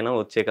సాంగ్ అయినా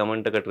వచ్చే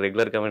కమెంట్ ఒకటి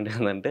రెగ్యులర్ కమెంట్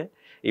ఏంటంటే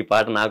ఈ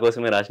పాట నా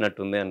కోసమే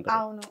రాసినట్టుంది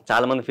అంటారు.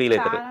 చాలా మంది ఫీల్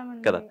అవుతారు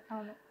కదా.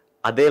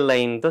 అదే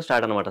లైన్తో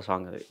స్టార్ట్ అనమాట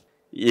సాంగ్. అది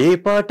ఏ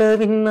పాట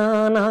విన్నా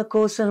నా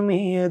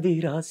కోసమే అది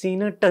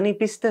రాసినట్టు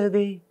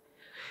అనిపిస్తుంది,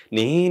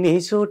 నేనే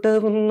చోట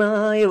ఉన్నా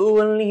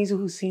ఎవరిని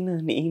చూసిన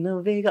నీ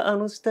నవ్వే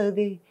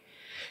కానుస్తుంది,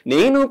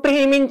 నేను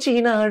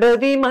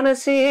ప్రేమించినాడది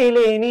మనసే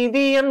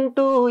లేనిది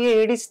అంటూ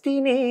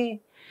ఏడిస్తేనే,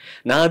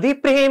 నాది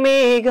ప్రేమే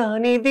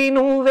గానిది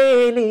నువ్వే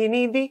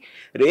లేనిది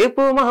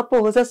రేపు మా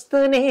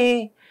పోజస్తనే,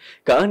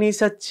 కాని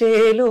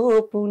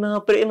సచ్చేలోపు నా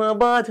ప్రేమ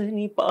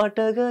బాధని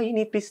పాటగా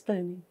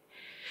వినిపిస్తని,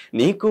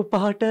 నీకు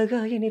పాటగా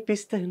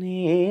వినిపిస్తనే,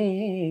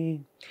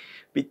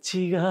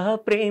 పిచ్చిగా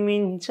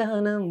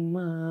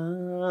ప్రేమించానమ్మా,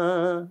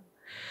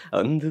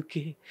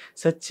 అందుకే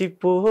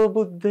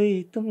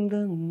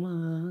చచ్చిపోబుద్దయితుందమ్మా.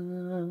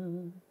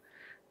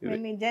 మీరు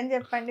నిజం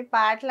చెప్పండి,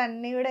 పాటలు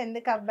అన్ని కూడా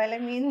ఎందుకు అబ్బాయిల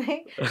మీదే,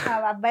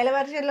 అబ్బాయిల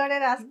వర్షన్ లోనే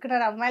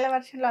రాసుకున్నారు, అమ్మాయిల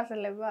వర్షన్ లో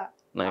అసలు లేవా?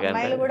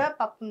 అమ్మాయిలు కూడా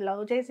పాపం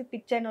లవ్ చేసి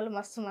పిచ్చి అయిన వాళ్ళు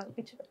మస్తు మంది,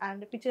 పిచ్చి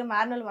అంటే పిచ్చిగా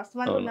మారిన వాళ్ళు మస్తు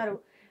మంది ఉన్నారు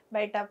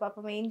బయట,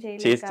 పాపం ఏం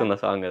చేస్తున్న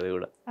సాంగ్ అది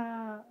కూడా.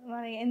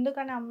 మరి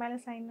ఎందుకని అమ్మాయిల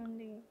సైడ్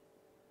నుండి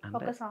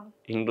ఒక సాంగ్?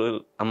 ఇన్ని రోజులు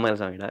అమ్మాయిల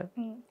సాంగ్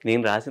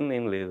నేను రాసింది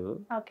ఏం లేదు.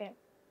 ఓకే,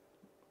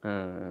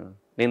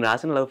 నేను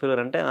రాసిన లవ్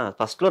ఫెయిల్యూర్ అంటే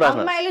ఫస్ట్ లో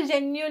రాసిన అమ్మాయిలు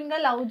జెన్యున్ గా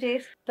లవ్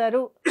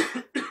చేస్తారు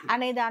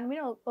అనే దాని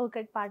మీద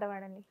ఒకటి పాట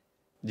పాడండి.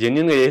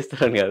 జెన్యున్ గా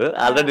చేస్తారని కాదు,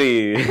 ఆల్రెడీ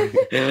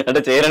అంటే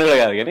చేయరని కూడా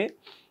కాదు, కానీ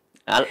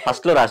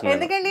ఫస్ట్ లో రాసిన.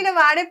 ఎందుకంటే నేను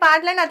వాడే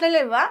పాటలని అట్లా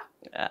లేవా?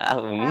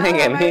 ఉన్నాయి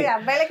కానీ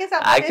అబ్బాయిలకి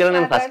యాక్చువల్గా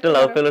నేను ఫస్ట్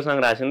లవ్ ఫెయిల్యూర్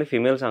సాంగ్ రాసింది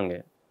ఫిమేల్ సాంగ్.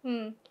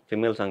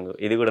 ఫిమేల్ సాంగ్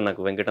ఇది కూడా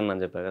నాకు వెంకటన్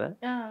అని చెప్పా కదా,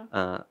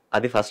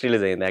 అది ఫస్ట్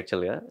రిలీజ్ అయింది.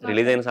 యాక్చువల్గా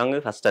రిలీజ్ అయిన సాంగ్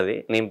ఫస్ట్ అది,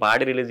 నేను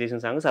పాడి రిలీజ్ చేసిన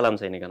సాంగ్ సలాం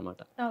సైనిక్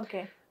అనమాట.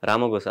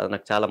 రామగోస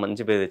నాకు చాలా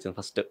మంచి పేరు వచ్చింది,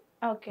 ఫస్ట్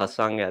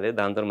సాంగ్ అదే,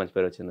 దాంతో మంచి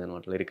పేరు వచ్చింది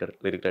అనమాట లిరిక్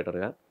రైటర్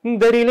గా.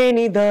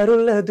 దరిలేని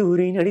దారుల్లా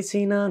దూరి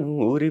నడిసినాను,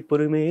 ఊరి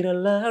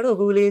పొలిమేరల్లా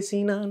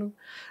అడుగులేసినాను,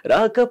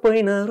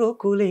 రాకపోయినా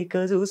రోకులేక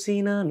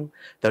చూసినాను,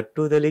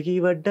 తట్టుదలిగి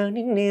వడ్డ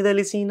నిన్నే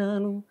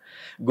దలిసినాను,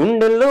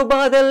 గుండెల్లో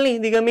బాధల్ని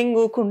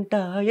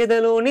దిగమింగుకుంటా,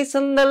 ఎదలోని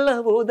సందల్లా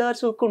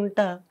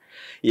ఓదార్చుకుంటా,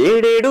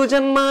 ఏడేడు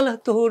జన్మాల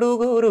తోడు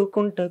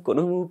గోరుకుంటా,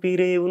 కొను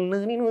ఊపిరే ఉన్న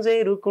నిన్ను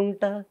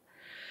చేరుకుంటా,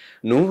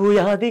 నువ్వు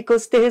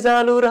యాదికొస్తే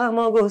చాలు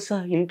రామగోస,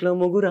 ఇంట్లో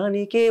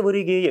ముగురానికే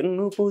ఒరిగే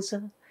ఎన్ను పూస,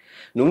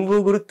 నువ్వు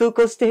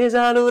గుర్తుకొస్తే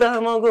చాలు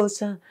రామగోస,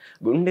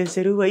 గుండె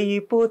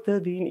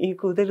సెరువైపోతుంది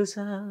నీకు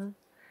తెలుసా.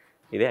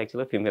 ఇదే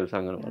యాక్చువల్గా ఫీమేల్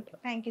సాంగ్ అనమాట.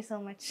 Thank you so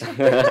much.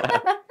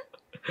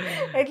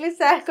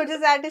 At least కొంచెం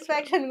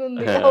సాటిస్ఫాక్షన్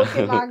ఉంది, ఓకే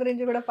మా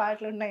గురించి కూడా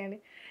పాటలు ఉన్నాయని.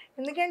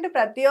 ఎందుకంటే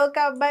ప్రతి ఒక్క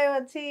అబ్బాయి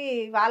వచ్చి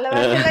వాళ్ళ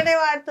వర్షన్లోనే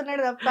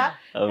వాడుతున్నాడు తప్ప,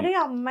 అరే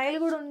అమ్మాయిలు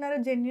కూడా ఉన్నారు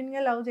జెన్యున్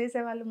గా లవ్ చేసే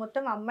వాళ్ళు,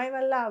 మొత్తం అమ్మాయి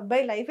వల్ల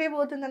అబ్బాయి లైఫ్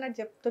అయిపోతుంది అన్నట్టు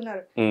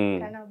చెప్తున్నారు,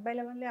 కానీ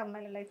అబ్బాయిల వల్లే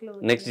అమ్మాయిల లైఫ్ లో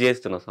నెక్స్ట్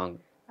చేస్తున్న సాంగ్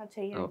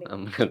చెయ్యండి.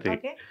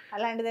 ఓకే,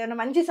 అలాంటిది ఏమైనా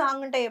మంచి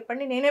సాంగ్ ఉంటే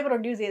చెప్పండి, నేనే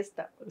ప్రొడ్యూస్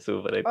చేస్తా.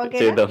 సూపర్,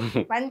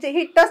 మంచి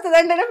హిట్ వస్తుంది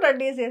అంటేనే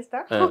ప్రొడ్యూస్ చేస్తా,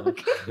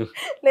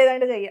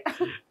 లేదంటే చెయ్య.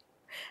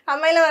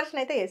 అమ్మాయిల వర్షన్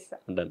అయితే చేస్తా,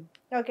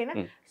 ఓకేనా?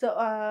 సో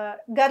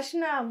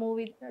ఘర్షణ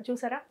మూవీ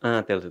చూసారా?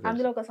 తెలుసు,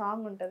 అందులో ఒక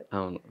సాంగ్ ఉంటది.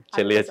 అవును,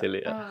 చెల్లియా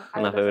చెల్లియా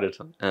నా ఫేవరెట్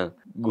సాంగ్.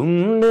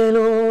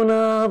 గుండెలో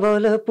నా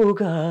వలపు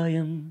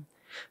గాయం,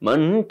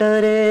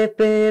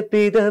 మంటరేపే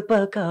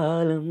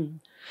పిదపకాలం,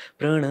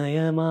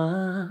 ప్రణయమా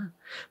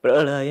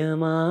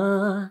ప్రళయమా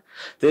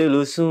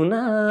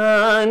తెలుసునా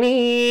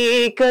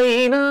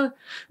నీకైనా,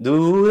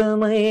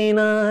 దూరమైన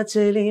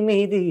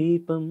చెలిమి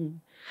దీపం,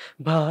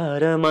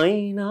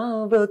 భారమైన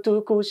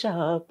బ్రతుకు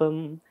శాపం,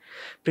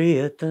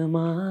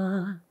 ప్రియతమా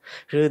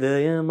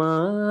హృదయమా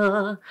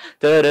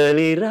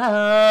తరలిరానేడైనా,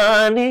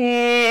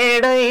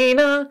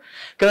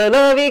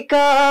 కలవి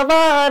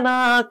కావా నా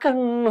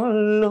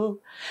కన్నుల్లో,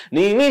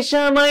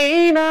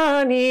 నిమిషమైనా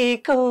నీ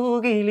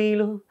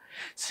కౌగిలిలో,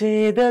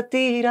 సేద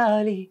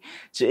తీరాలి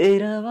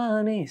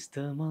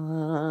చేరవానేస్తమా,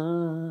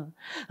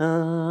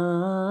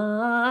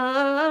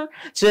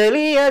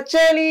 చలియా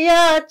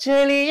చలియా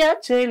చలియా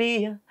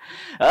చలియా,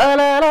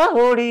 అలల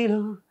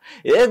ఒడిలో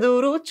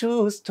ఎదురు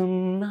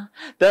చూస్తున్నా,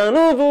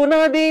 తనువు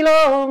నదిలో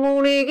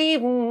మునిగి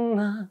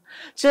ఉన్నా,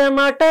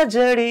 చెమట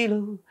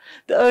జడిలో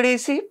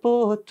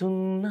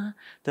తడిసిపోతున్నా,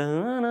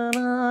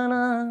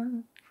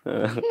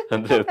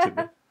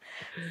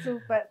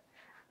 సూపర్.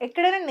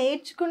 ఎక్కడైనా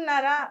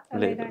నేర్చుకున్నారా?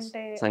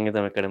 లేదంటే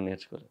సంగీతం ఎక్కడ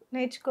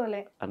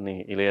నేర్చుకోలే, అన్ని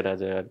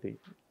ఇళయరాజా గారిది,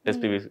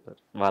 ఎస్పీబీ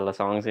వాళ్ళ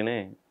సాంగ్స్ వినే.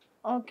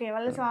 ఓకే,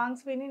 వాళ్ళ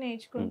సాంగ్స్ విని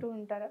నేర్చుకుంటూ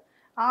ఉంటారా?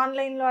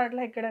 ఆన్లైన్ లో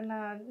అట్లా ఎక్కడన్నా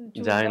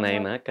జాయిన్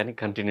అయినా కానీ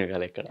కంటిన్యూ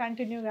కాలే.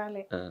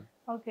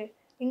 ఓకే,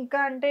 ఇంకా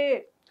అంటే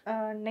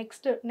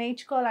నెక్స్ట్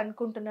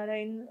నేర్చుకోవాలనుకుంటున్నారా?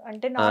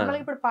 అంటే నార్మల్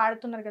ఇప్పుడు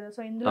పాడుతున్నారు కదా,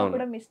 సో ఇందులో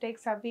కూడా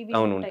మిస్టేక్స్ అవి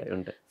ఉంటాయి,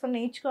 సో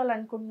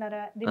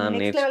నేర్చుకోవాలనుకుంటున్నారా? దీన్ని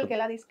నెక్స్ట్ లెవెల్ కి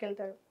ఎలా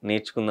తీసుకెళ్తారు?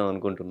 నేర్చుకుందాం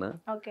అనుకుంటున్నా.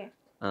 ఓకే,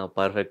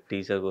 పర్ఫెక్ట్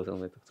టీచర్ కోసం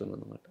వెతుకుతున్నాను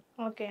అన్నమాట.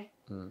 ఓకే,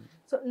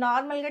 సో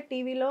నార్మల్ గా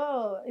టీవీలో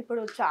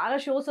ఇప్పుడు చాలా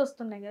షోస్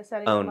వస్తున్నాయి కదా,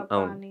 సరే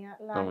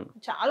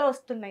చాలా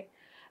వస్తున్నాయి,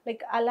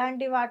 లైక్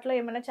అలాంటి వాటిలో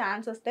ఏమైనా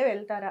ఛాన్స్ వస్తే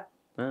వెళ్తారా?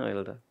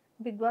 వెళ్తా.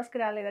 బిగ్ బాస్ కి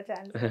రాలేదా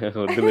ఛాన్స్?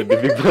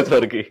 బిగ్ బాస్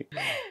వరకు.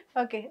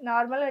 ఓకే,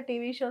 నార్మల్ గా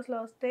టీవీ షోస్ లో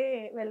వస్తే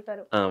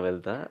వెళ్తారు?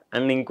 వెళ్తా.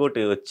 అండ్ ఇంకోటి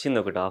వచ్చింది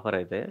ఒకటి ఆఫర్,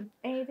 అయితే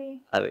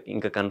అది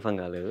ఇంకా కన్ఫర్మ్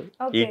కాలేదు.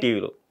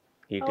 ఈటీవీలో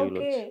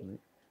వచ్చింది,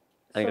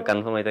 ఇంకా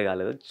కన్ఫర్మ్ అయితే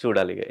కాలేదు,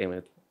 చూడాలి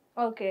ఏమైతే.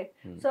 ఓకే,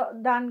 సో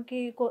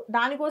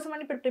దానికోసం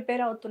అని ఇప్పుడు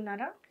ప్రిపేర్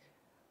అవుతున్నారా?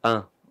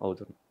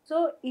 అవుతుంది. సో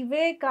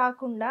ఇవే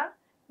కాకుండా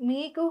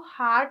మీకు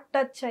హార్ట్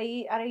టచ్ అయ్యి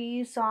అరే ఈ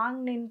సాంగ్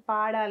నేను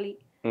పాడాలి,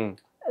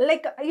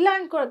 లైక్ ఇలా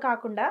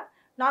కాకుండా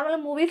నార్మల్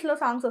మూవీస్ లో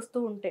సాంగ్స్ వస్తూ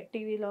ఉంటాయి,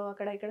 టీవీలో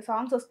అక్కడ ఇక్కడ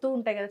సాంగ్స్ వస్తూ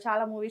ఉంటాయి కదా,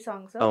 చాలా మూవీ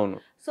సాంగ్స్.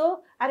 సో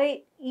అరే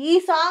ఈ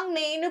సాంగ్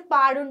నేను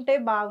పాడుంటే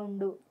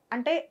బాగుండు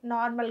అంటే,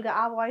 నార్మల్ గా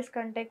ఆ వాయిస్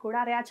కంటే కూడా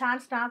అరే ఆ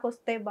ఛాన్స్ నాకు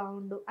వస్తే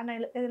బాగుండు అని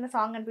ఏదైనా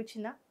సాంగ్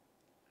అనిపించిందా?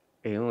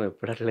 ఏమో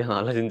ఎప్పుడు అట్లా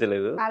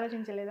ఆలోచించలేదా?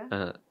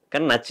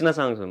 కానీ నచ్చిన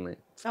సాంగ్స్ ఉన్నాయి.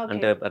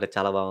 అంటే అరే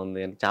చాలా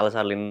బాగుంది అని చాలా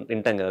సార్లు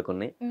వింటాం కదా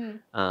కొన్ని,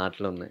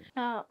 అట్లా ఉన్నాయి.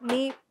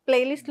 మీ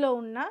ప్లేలిస్ట్ లో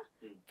ఉన్న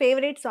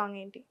ఫేవరెట్ సాంగ్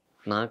ఏంటి?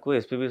 నాకు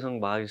ఎస్పీబీ సాంగ్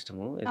బాగా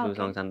ఇష్టము. ఎస్పీబీ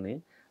సాంగ్స్ అన్ని.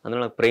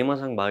 అందులో నాకు ప్రేమ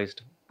సాంగ్ బాగా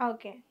ఇష్టం.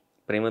 ఓకే.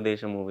 ప్రేమ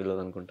దేశం మూవీలో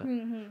అనుకుంటా,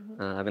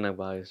 అది నాకు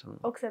బాగా ఇష్టం.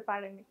 ఒకసారి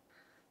పాడండి.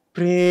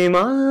 ప్రేమ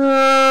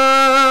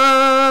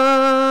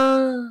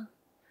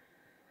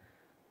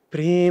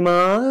ప్రేమ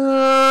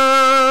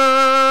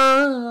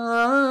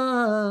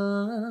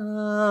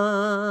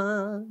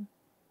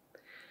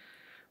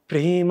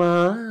ప్రేమ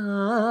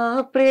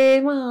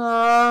ప్రేమ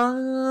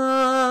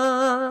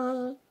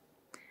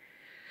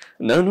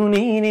నన్ను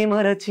నేనే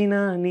మరచిన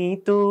నీ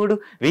తోడు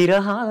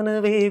విరహాన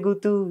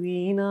వేగుతూ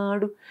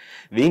ఈనాడు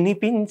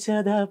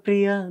వినిపించదా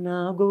ప్రియా నా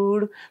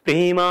గోడు.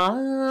 ప్రేమ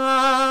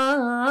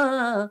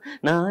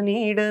నా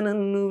నీడ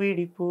నన్ను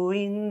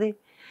విడిపోయింది,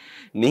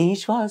 నీ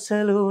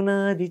శ్వాసలో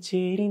నాది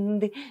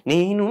చేరింది,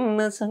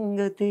 నేనున్న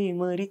సంగతే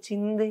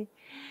మరిచింది.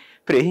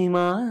 ప్రేమ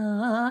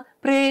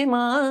ప్రేమ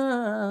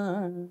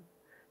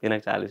ఇది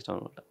నాకు చాలా ఇష్టం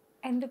అనమాట.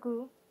 ఎందుకు?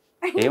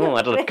 ఏమో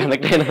అట్లా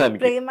కనెక్ట్ అయిన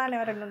దానికి. ప్రేమ అని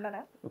ఎవరైనా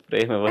ఉన్నారా?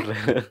 ప్రేమ ఎవరు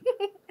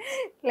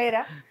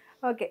లేరా?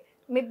 ఓకే.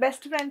 మీ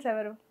బెస్ట్ ఫ్రెండ్స్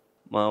ఎవరు?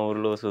 మా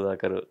ఊర్లో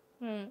సుధాకర్,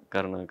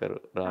 కరుణాకర్,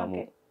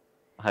 రాము,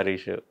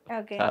 హరీష్,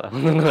 చాలా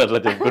మంది అట్లా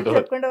చెప్పుకుంటూ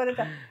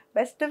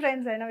బెస్ట్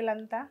ఫ్రెండ్స్ అయినా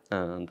వీళ్ళంతా.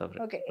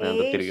 ఓకే. ఏ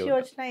ఇష్యూ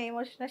వచ్చినా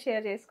ఏమొచ్చినా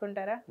షేర్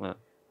చేసుకుంటారా?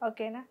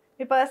 ఓకేనా?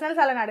 మీ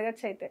పర్సనల్స్ అలా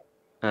అడగచ్చు అయితే.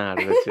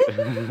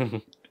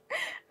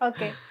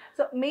 ఓకే.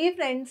 సో మీ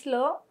ఫ్రెండ్స్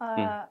లో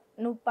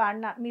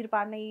మీరు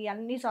పాడిన ఈ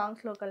అన్ని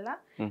సాంగ్స్ లో కల్లా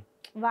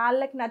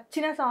వాళ్ళకి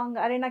నచ్చిన సాంగ్,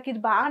 అరే నాకు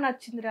ఇది బాగా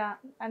నచ్చిందిరా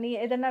అని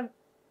ఏదైనా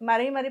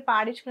మరీ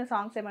పాడించుకున్న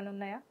సాంగ్స్ ఏమైనా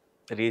ఉన్నాయా?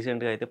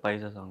 రీసెంట్ గా అయితే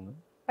పైసా సాంగ్.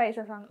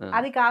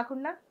 అది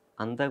కాకుండా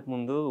అంతకు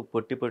ముందు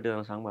పొట్టి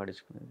సాంగ్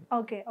పాడించుకునేది.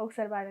 ఓకే,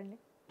 ఒకసారి పాడండి.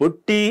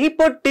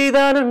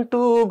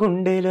 పొట్టిదానంటూ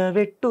గుండెల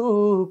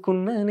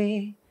పెట్టుకున్ననే,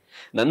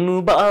 నన్ను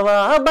బావా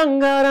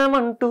బంగారం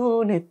అంటూ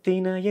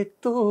నెత్తిన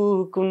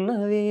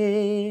ఎత్తుకున్నవే,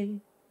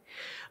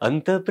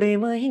 అంత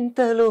ప్రేమ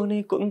ఇంతలోనే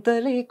కొంత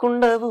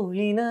లేకుండా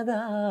పోయినదా,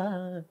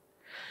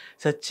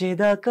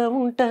 సచ్చేదాకా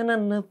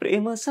ఉంటానన్న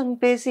ప్రేమ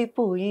సంపేసి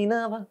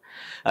పోయినవా,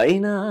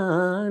 అయినా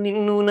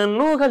నిన్ను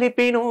నన్ను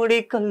కలిపి నోడి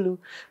కళ్ళు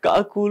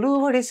కాకులు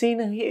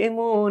ఒడిసిన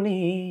ఏమోనే,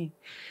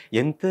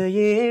 ఎంత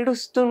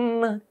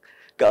ఏడుస్తున్నా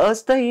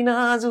కాస్తైనా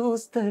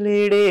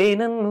చూస్తలేడే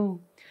నన్ను,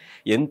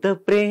 ఎంత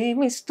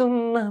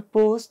ప్రేమిస్తున్నా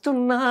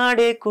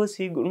పోస్తున్నాడే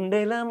కోసి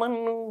గుండెల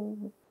మన్ను.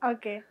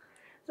 ఓకే.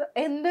 సో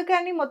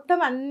ఎందుకని మొత్తం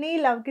అన్ని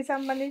లవ్ కి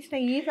సంబంధించిన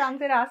ఈ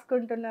సాంగ్స్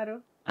రాసుకుంటున్నారు?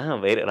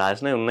 వేరే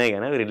రాసినవి ఉన్నాయి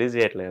కానీ అవి రిలీజ్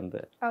చేయట్లేదు అంతే.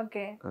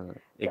 ఓకే.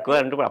 ఎక్కువ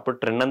అంటే అప్పుడు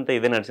ట్రెండ్ అంతా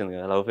ఇదే నడిచింది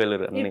కదా, లవ్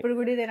ఫెయిల్యూర్. ఇప్పుడు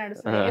కూడా ఇదే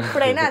నడుస్తుంది,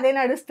 ఎప్పుడైనా అదే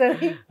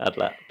నడుస్తుంది.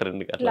 అట్లా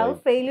ట్రెండ్ లవ్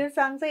ఫెయిల్యూర్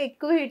సాంగ్స్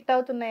ఎక్కువ హిట్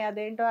అవుతున్నాయి,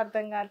 అదేంటో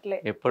అర్థం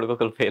కావట్లేదు.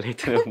 ఎప్పటికొకరు ఫెయిల్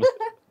అయితే.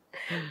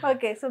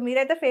 ఓకే. సో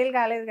మీరైతే ఫెయిల్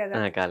కాలేదు కదా?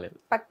 కాలేదు,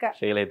 పక్కా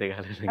ఫెయిల్ అయితే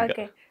కాలేదు.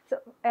 ఓకే. సో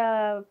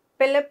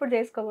పెళ్ళి ఎప్పుడు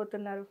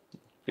చేసుకోబోతున్నారు?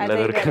 పిల్ల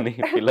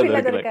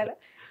దొరకాలి.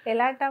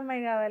 ఎలాంటి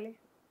అమ్మాయి కావాలి?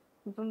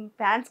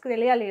 ఫ్యాన్స్ కి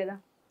తెలియాలి కదా.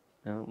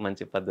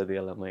 మంచి పద్ధతి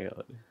గల అమ్మాయి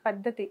కావాలి.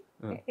 పద్ధతి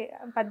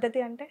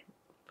అంటే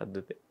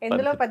పద్ధతి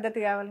ఎందులో పద్ధతి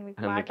కావాలి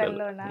మీకు?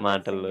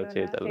 మాటల్లో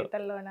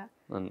చేతల్లోనా?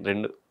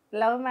 రెండు.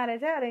 లవ్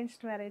మ్యారేజా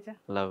అరేంజ్డ్ మ్యారేజా?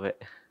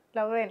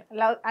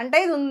 లవ్ అంటే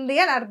ఇది ఉంది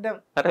అని అర్థం.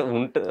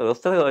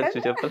 వస్తుంది కావచ్చు,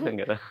 చెప్పలేం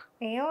కదా.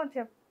 ఏమో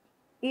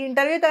ఈ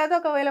ఇంటర్వ్యూ తర్వాత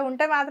ఒకవేళ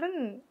ఉంటే మాత్రం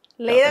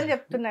లేదని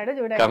చెప్తున్నాడు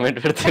చూడండి. కమెంట్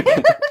పెడితే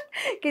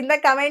కింద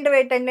కమెంట్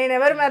పెట్టండి, నేను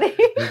ఎవరు మరి,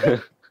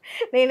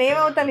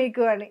 నేనేమవుతా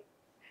నీకు అని,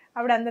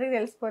 అప్పుడు అందరికి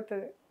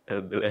తెలిసిపోతుంది.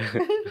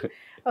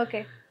 ఓకే.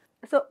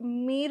 సో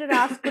మీరు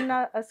రాసుకున్న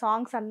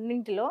సాంగ్స్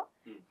అన్నింటిలో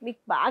మీకు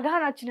బాగా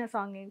నచ్చిన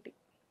సాంగ్ ఏంటి?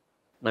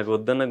 నాకు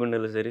వద్దన్న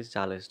గుండెల సిరీస్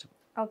చాలా ఇష్టం.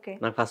 ఓకే.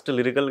 నాకు ఫస్ట్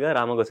లిరికల్ గా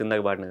రామగో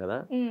సిందాక పాడిన కదా,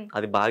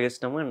 అది బాగా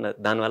ఇష్టం. అండ్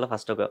దానివల్ల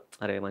ఫస్ట్ ఒక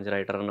అరే మంచి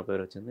రైటర్ అన్న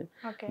పేరు వచ్చింది.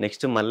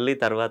 నెక్స్ట్ మళ్ళీ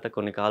తర్వాత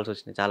కొన్ని కాల్స్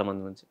వచ్చినాయి చాలా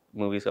మంది నుంచి,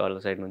 మూవీస్ వాళ్ళ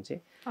సైడ్ నుంచి.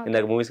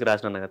 ఇందాక మూవీస్ కి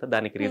రాసిన కదా,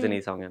 దానికి రీజన్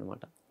ఈ సాంగ్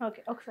అనమాట.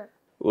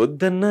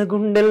 వద్దన్న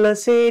గుండెల్ల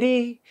సేరి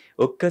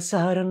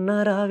ఒక్కసారన్న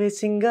రావే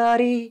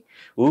సింగారి,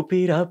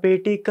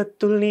 ఊపిరాపేటి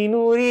కత్తుల్ని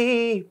నూరి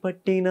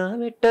పట్టిన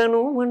మెట్టను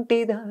వంటి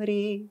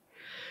దారి,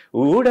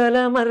 ఊడల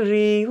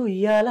మర్రి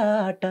ఉయ్యాల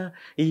ఆట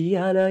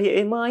ఇయ్యాల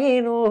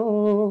ఏమాయేనో,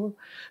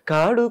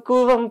 కాడుకు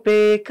వంపే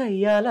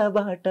కయ్యాల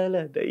బాటల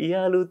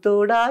దయ్యాలు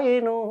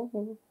తోడాయేనో,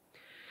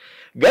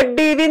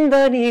 గడ్డి వింద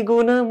నీ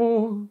గుణము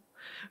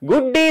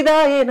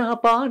గుడ్డిదాయే నా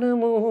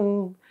పానము,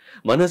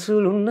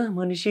 మనసులున్న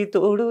మనిషి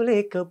తోడు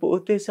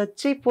లేకపోతే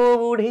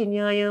సచ్చిపోవుడే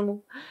న్యాయము,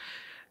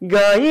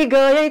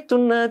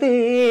 గాయతున్నదే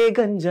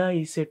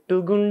గంజాయి సెట్టు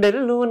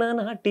గుండెల్లోన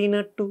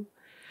నాటినట్టు,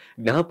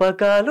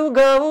 జ్ఞాపకాలు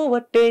గావు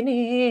వట్టేనే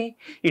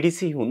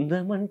ఇడిసి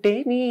ఉందమంటే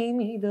నీ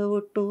మీద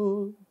ఒట్టు.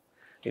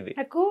 ఇది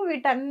నాకు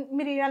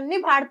మీరు ఇవన్నీ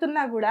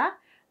పాడుతున్నా కూడా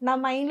నా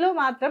మైండ్ లో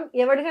మాత్రం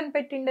ఎవడు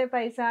కనిపెట్టిండే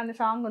పైసా అనే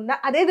సాంగ్ ఉందా,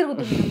 అదే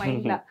తిరుగుతుంది నా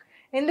మైండ్ లో.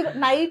 ఎందుకు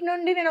నైట్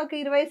నుండి నేను ఒక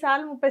 20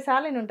 సార్లు 30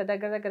 సార్లు నేను ఉంటా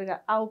దగ్గరగా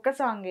ఆ ఒక్క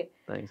సాంగే,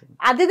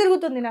 అదే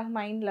తిరుగుతుంది నాకు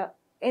మైండ్ లో.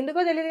 ఎందుకో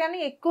తెలియదు కానీ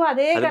ఎక్కువ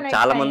అదే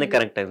చాలా మంది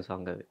కనెక్ట్ అయింది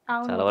సాంగ్, అది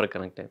చాలా వరకు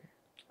కనెక్ట్ అయింది.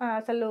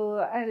 అసలు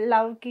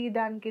లవ్ కి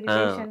దానికి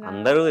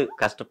అందరూ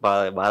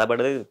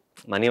బాధపడేది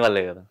మనీ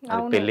వాళ్ళే కదా,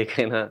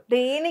 పెళ్లికైనా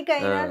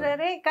దేనికైనా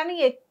సరే. కానీ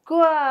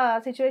ఎక్కువ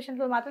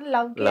సిచ్యువేషన్స్ లో మాత్రం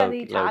లవ్ కి అది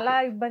చాలా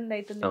ఇబ్బంది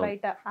అవుతుంది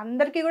బయట.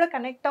 అందరికి కూడా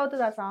కనెక్ట్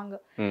అవుతుంది ఆ సాంగ్.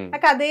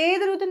 నాకు అదే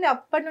తిరుగుతుంది,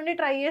 అప్పటి నుండి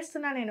ట్రై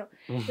చేస్తున్నా నేను.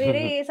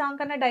 వేరే ఏ సాంగ్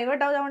కన్నా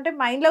డైవర్ట్ అవుదామంటే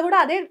మైండ్ లో కూడా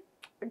అదే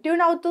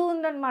ట్యూన్ అవుతూ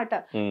ఉందన్నమాట.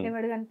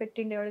 ఎవడు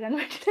కనిపెట్టిండు, ఎవడు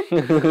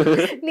కనిపెట్టిండు.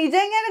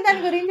 నిజంగానే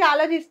దాని గురించి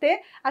ఆలోచిస్తే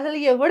అసలు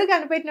ఎవడు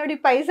కనిపెట్టినోడు ఈ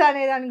పైసా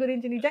అనే దాని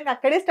గురించి నిజంగా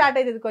అక్కడే స్టార్ట్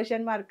అవుతుంది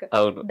క్వశ్చన్ మార్క్.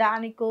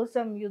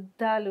 దానికోసం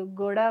యుద్ధాలు,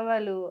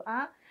 గొడవలు,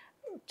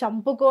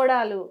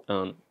 చంపుకోవడాలు,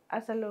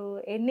 అసలు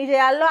ఎన్ని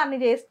చేయాలో అన్ని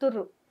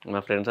చేస్తుర్రు. మా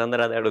ఫ్రెండ్స్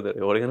అందరూ అదే అడుగుతారు,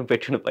 ఎవరికైనా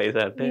పెట్టిన పైసా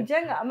అంటే.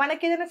 నిజంగా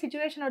మనకి ఏదైనా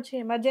సిచ్యువేషన్ వచ్చి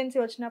ఎమర్జెన్సీ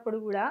వచ్చినప్పుడు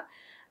కూడా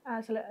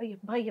అసలు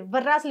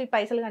ఎవర్రా అసలు ఈ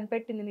పైసలు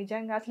కనిపెట్టింది,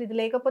 నిజంగా అసలు ఇది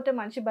లేకపోతే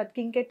మనిషి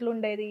బతికి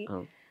ఇంకెట్లుండేది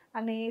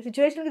అనే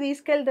సిచ్యువేషన్ కి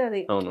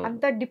తీసుకెళ్తుంది.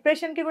 అంత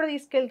డిప్రెషన్ కి కూడా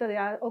తీసుకెళ్తుంది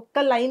ఒక్క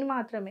లైన్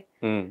మాత్రమే.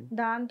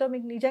 దాంతో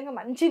మీకు నిజంగా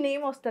మంచి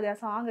నేమ్ వస్తుంది. ఆ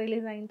సాంగ్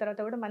రిలీజ్ అయిన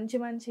తర్వాత కూడా మంచి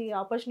మంచి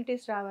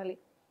ఆపర్చునిటీస్ రావాలి.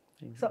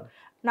 సో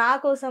నా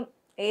కోసం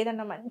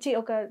ఏదన్నా మంచి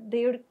ఒక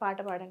దేవుడికి పాట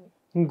పాడండి.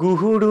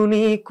 గుహుడు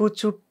నీకు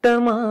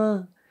చుట్టమా,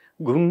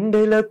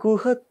 గుండెలకు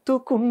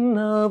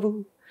హత్తుకున్నావు,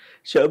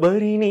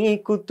 శబరి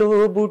నీకు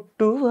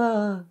తోబుట్టువా,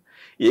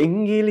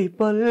 ఎంగిలి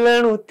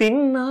పళ్ళను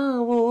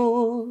తిన్నావు,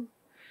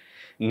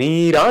 నీ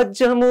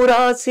రాజ్యము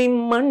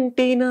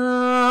రాసిమ్మంటినా,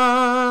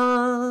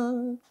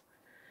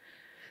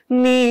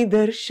 నీ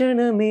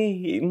దర్శనమే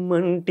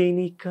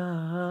ఇమ్మంటిని,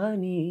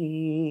 కానీ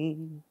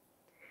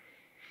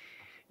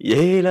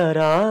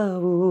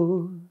ఏలరావు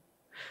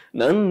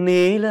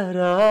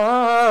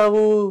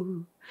నన్నేలరావు,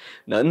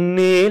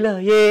 నన్నేల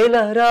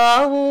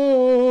ఏలరావు,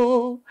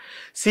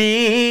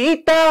 సీతారామ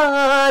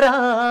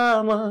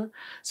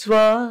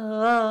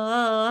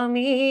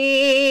స్వామి,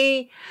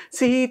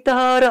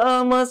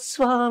 సీతారామ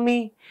స్వామి,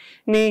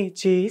 నే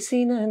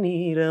చేసిన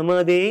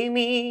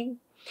నేరమదేమి,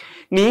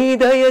 నీ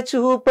దయ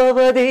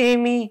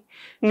చూపవదేమి,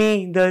 నీ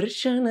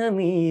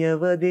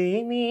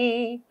దర్శనమీయవదేమి,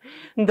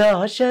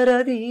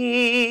 దాశరథి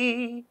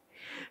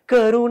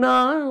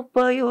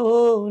కరుణాపయోనిధి.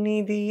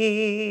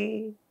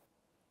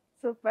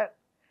 సూపర్.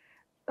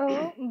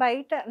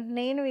 బయట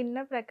నేను విన్న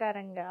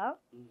ప్రకారంగా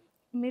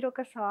మీరు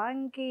ఒక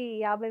సాంగ్ కి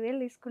 50,000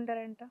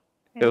 తీసుకుంటారంట.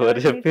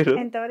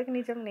 ఎంతవరకు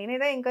నిజం?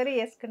 నేనేదో ఎంక్వైరీ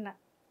చేసుకున్నా.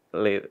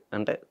 లేదు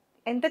అంటే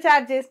ఎంత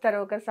చార్జ్ చేస్తారు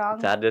ఒక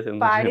సాంగ్?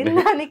 పాడిన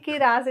దానికి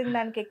రాసిన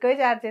దానికి ఎక్కువ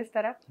చార్జ్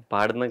చేస్తారా?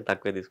 పాడిన దానికి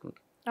తక్కువ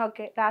తీసుకుంటారు.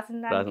 ఓకే, రాసిన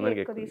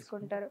దానికి ఎక్కువ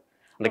తీసుకుంటారు.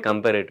 అంటే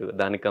కంపారేటివ్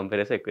దానికి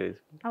కంపేర్ చేస్తే ఎక్కువ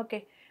తీసుకుంటారు. ఓకే,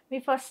 మీ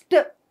ఫస్ట్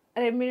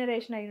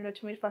రెమ్యూనరేషన్ అయి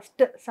ఉండొచ్చు, మీరు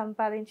ఫస్ట్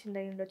సంపాదించింది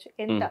అయి ఉండొచ్చు.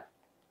 ఎంత,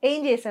 ఏం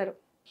చేశారు?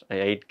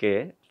 8K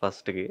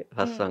first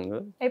song.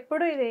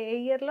 ఎప్పుడు ఇది ఏ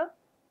ఇయర్ లో?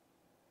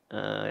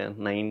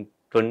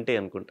 20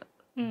 అనుకుంటా,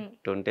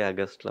 20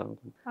 ఆగస్ట్ లో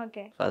అనుకుంటా.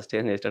 ఓకే, ఫస్ట్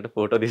ఏం చేసినట్టు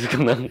ఫోటో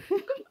తీసుకున్నాను.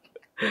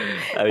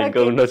 అది ఇంకా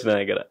ఉండొచ్చు నా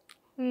దగ్గర.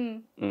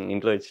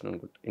 ఇంట్లో ఇచ్చిన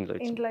అనుకుంటా,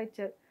 ఇంట్లో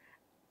ఇచ్చారు.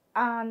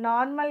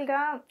 నార్మల్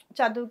గా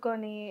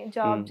చదువుకొని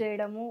జాబ్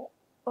చేయడము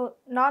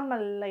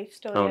నార్మల్ లైఫ్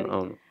స్టోరీ.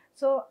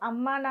 సో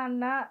అమ్మా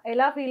నాన్న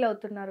ఎలా ఫీల్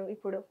అవుతున్నారు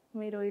ఇప్పుడు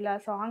మీరు ఇలా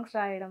సాంగ్స్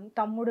రాయడం?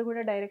 తమ్ముడు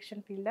కూడా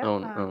డైరెక్షన్ ఫీల్డ్.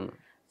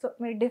 సో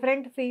మీరు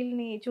డిఫరెంట్ ఫీల్డ్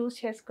ని చూస్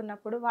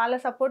చేసుకున్నప్పుడు వాళ్ళ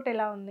సపోర్ట్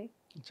ఎలా ఉంది?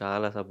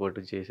 చాలా సపోర్ట్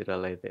చేసి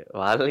వాళ్ళు అయితే,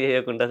 వాళ్ళు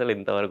చేయకుండా అసలు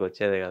ఇంతవరకు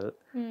వచ్చేదే కాదు.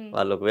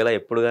 వాళ్ళు ఒకవేళ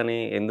ఎప్పుడు కానీ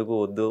ఎందుకు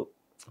వద్దు,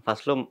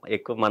 ఫస్ట్ లో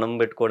ఎక్కువ మనం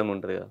పెట్టుకోవడం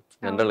ఉంటుంది కదా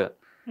జనరల్ గా,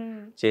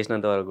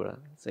 చేసినంత వరకు కూడా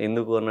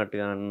ఎందుకు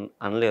అన్నట్టుగా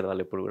అనలేదు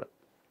వాళ్ళు ఎప్పుడు కూడా.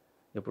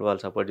 ఇప్పుడు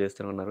వాళ్ళు సపోర్ట్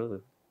చేస్తూనే ఉన్నారు,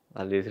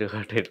 వాళ్ళు చేసి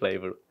కాబట్టి ఇట్లా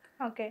ఇప్పుడు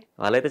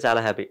వాళ్ళైతే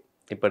చాలా హ్యాపీ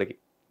ఇప్పటికి.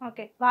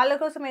 ఓకే, వాళ్ళ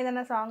కోసం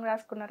ఏదైనా సాంగ్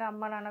రాసుకున్నారా?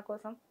 అమ్మ నాన్న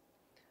కోసం?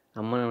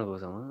 అమ్మ నాన్న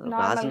కోసం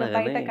రాసిన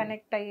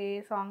కనెక్ట్ అయ్యే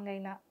సాంగ్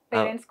అయినా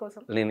పేరెంట్స్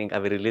కోసం? నేను ఇంకా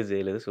అవి రిలీజ్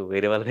చేయలేదు, సో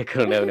వేరే వాళ్ళ దగ్గర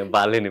ఉండేవి, నేను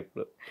బాగాలేను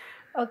ఇప్పుడు.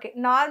 ఓకే,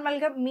 నార్మల్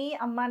గా మీ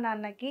అమ్మ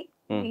నాన్నకి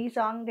ఈ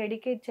సాంగ్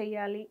డెడికేట్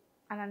చెయ్యాలి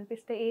అని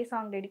అనిపిస్తే ఏ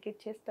సాంగ్ డెడికేట్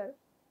చేస్తారు?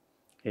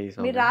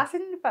 మీరు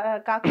రాసింది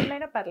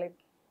కాకుండా పర్లేదు,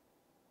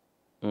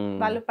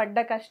 వాళ్ళు పడ్డ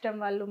కష్టం,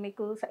 వాళ్ళు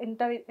మీకు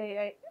ఎంత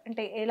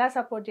అంటే ఎలా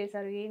సపోర్ట్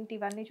చేశారు ఏంటి,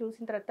 ఇవన్నీ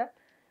చూసిన తర్వాత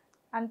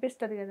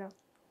అనిపిస్తుంది కదా.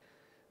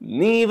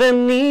 నీవే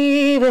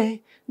నీవే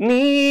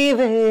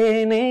నీవే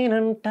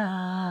నేనంట,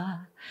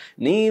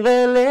 నీవే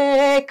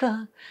లేక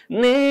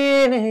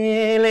నేనే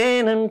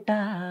లేనంట,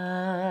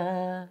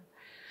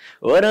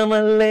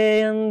 వరమల్లే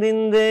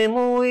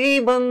అందిందేమో ఈ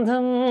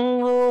బంధం,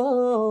 ఓ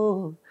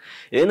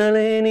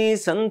ఎనలేని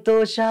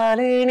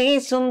సంతోషాలే నీ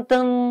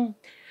సొంతం,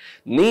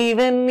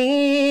 నీవే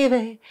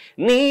నీవే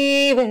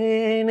నీవే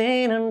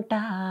నేనంట,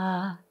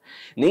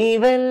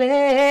 నీవే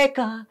లేక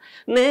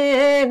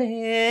నేనే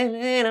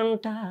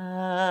లేనంట.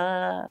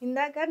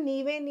 ఇందాక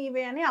నీవే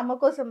నీవే అని అమ్మ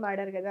కోసం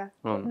పాడారు కదా,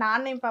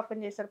 నాన్న ఏం పాపం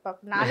చేశారు?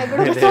 పాపం నాన్న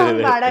కూడా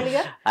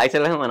పాడాలిగా.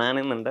 యాక్చువల్గా మా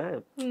నాన్న ఏంటంటే,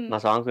 మా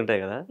సాంగ్స్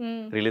ఉంటాయి కదా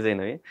రిలీజ్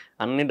అయినవి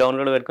అన్ని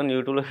డౌన్లోడ్ పెట్టుకొని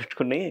యూట్యూబ్ లో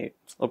పెట్టుకుని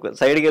ఒక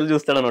సైడ్కి వెళ్ళి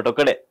చూస్తాడు అన్నమాట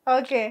ఒక్కడే.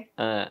 ఓకే,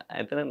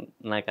 అయితే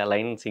నాకు ఆ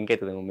లైన్ సింక్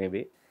అవుతుందేమో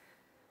మేబీ.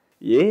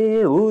 ఏ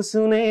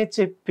ఊసునే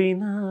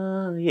చెప్పినా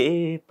ఏ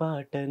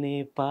పాటనే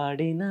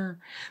పాడినా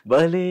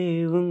భలే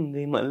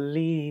ఉంది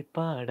మళ్ళీ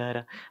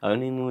పాడరా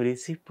అని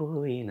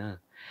మురిసిపోయినా,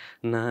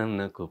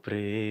 నాన్నకు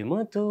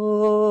ప్రేమతో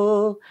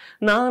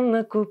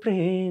నాన్నకు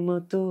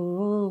ప్రేమతో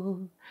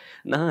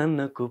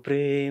నాన్నకు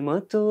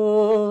ప్రేమతో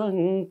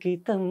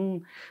అంకితం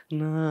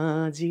నా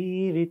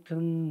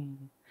జీవితం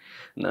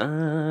నా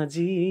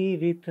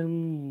జీవితం.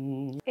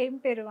 ఏం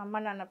పేరు అమ్మ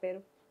నాన్న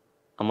పేరు?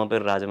 అమ్మ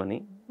పేరు రాజమణి,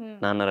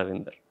 నాన్న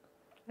రవీందర్.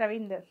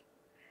 రవీందర్.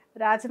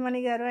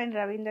 రాజమణి గారు అండ్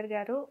రవీందర్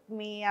గారు,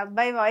 మీ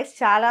అబ్బాయి వాయిస్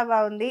చాలా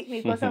బాగుంది.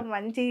 మీకోసం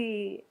మంచి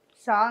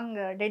సాంగ్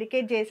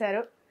డెడికేట్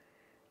చేశారు.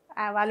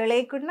 వాళ్ళు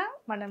లేకుండా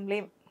మనం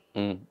లేం.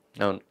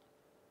 అవును.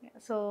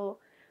 సో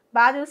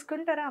బాగా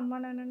చూసుకుంటారా అమ్మ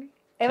నాన్నని?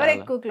 ఎవరు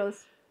ఎక్కువ క్లోజ్?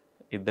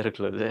 ఇద్దరు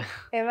క్లోజ్.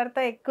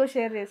 ఎవరితో ఎక్కువ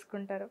షేర్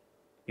చేసుకుంటారు?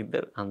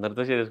 ఇద్దరు.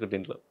 అందరితో షేర్ చేసుకుంటే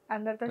ఇంట్లో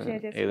అందరితో షేర్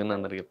ఏదైనా చేసుకుంటారు.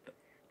 అందరికి చెప్తా.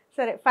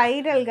 సరే,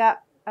 ఫైనల్ గా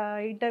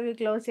ఇంటర్వ్యూ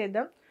క్లోజ్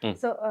చేద్దాం.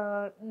 సో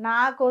నా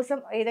కోసం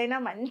ఏదైనా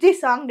మంచి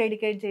సాంగ్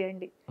డెడికేట్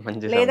చేయండి,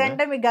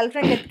 లేదంటే మీ గర్ల్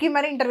ఫ్రెండ్ ఎత్తికి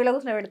మరి ఇంటర్వ్యూలో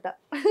కూర్చొని పెడతా.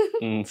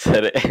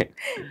 సరే,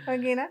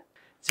 ఓకేనా?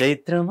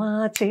 చైత్రమా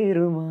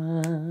చేరుమా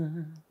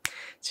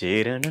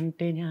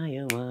చేరనంటే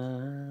న్యాయమా,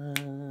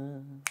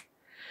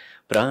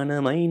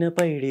 ప్రాణమైన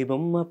పైడి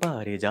బొమ్మ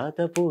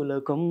పారిజాత పూల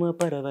కొమ్మ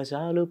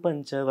పరవశాలు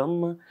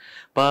పంచవమ్మ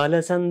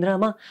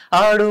పాలసంద్రమ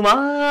ఆడుమా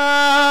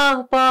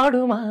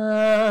పాడుమా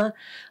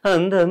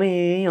అందమే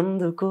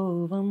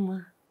అందుకోవమ్మ.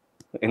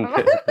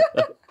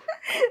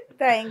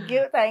 Thank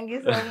you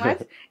so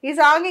much. ఈ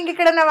సాంగ్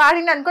ఇంకెక్కడన్నా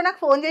వాడింది అనుకో నాకు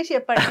ఫోన్ చేసి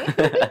చెప్పండి.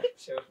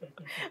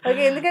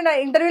 ఓకే, ఎందుకంటే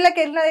ఇంటర్వ్యూలోకి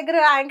వెళ్ళిన దగ్గర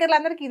యాంకర్లు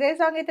అందరికి ఇదే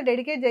సాంగ్ అయితే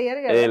డెడికేట్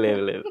చేయరు కదా.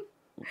 లేదు,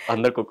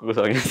 అందరికి ఒక్కొక్క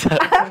సాంగ్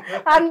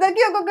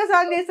అందరికి ఒక్కొక్క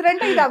సాంగ్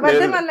చేస్తారంటే ఇది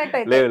అబద్ధం అన్నట్టు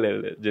అయితే.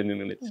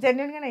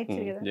 జెన్యూన్ గానే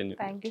ఇచ్చారు కదా.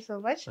 Thank you so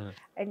much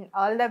and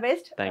all the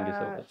best.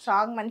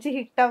 Song మంచి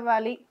హిట్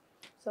అవ్వాలి.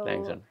 సో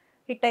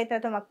హిట్ అయిన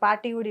తర్వాత మాకు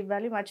పార్టీ కూడా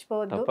ఇవ్వాలి,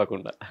 మర్చిపోవద్దు.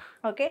 తప్పకుండా.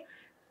 ఓకే,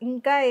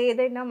 ఇంకా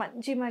ఏదైనా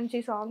మంచి మంచి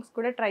సాంగ్స్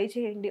కూడా ట్రై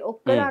చేయండి.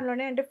 ఒక్క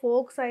దానిలోనే అంటే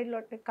ఫోక్ సైడ్లో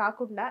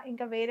కాకుండా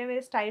ఇంకా వేరే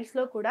వేరే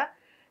స్టైల్స్లో కూడా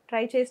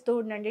ట్రై చేస్తూ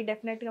ఉండండి.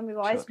 డెఫినెట్గా మీ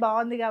వాయిస్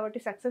బాగుంది కాబట్టి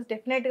సక్సెస్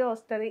డెఫినెట్గా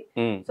వస్తుంది.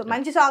 సో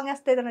మంచి సాంగ్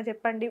వస్తే ఏదైనా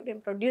చెప్పండి,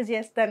 నేను ప్రొడ్యూస్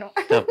చేస్తాను.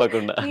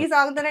 తప్పకుండా. ఈ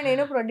సాంగ్తోనే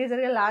నేను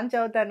ప్రొడ్యూసర్గా లాంచ్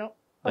అవుతాను.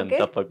 Okay,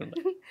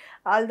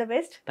 all the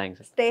best.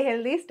 Stay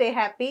healthy, stay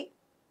happy.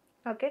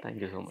 Okay,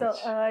 so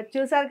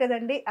చూసారు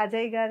కదండి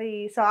అజయ్ గారి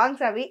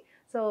సాంగ్స్ అవి.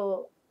 సో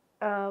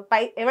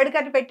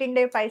ఎవరికని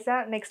పెట్టిండే పైసా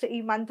నెక్స్ట్ ఈ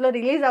మంత్లో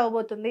రిలీజ్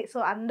అవ్వబోతుంది. సో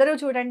అందరూ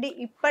చూడండి.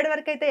 ఇప్పటి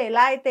వరకు అయితే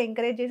ఎలా అయితే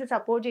ఎంకరేజ్ చేసి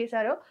సపోర్ట్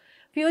చేశారో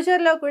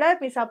ఫ్యూచర్లో కూడా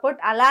మీ సపోర్ట్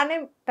అలానే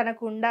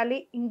తనకు ఉండాలి.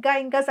 ఇంకా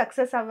ఇంకా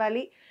సక్సెస్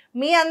అవ్వాలి.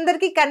 మీ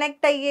అందరికి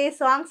కనెక్ట్ అయ్యే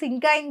సాంగ్స్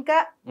ఇంకా ఇంకా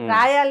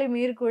రాయాలి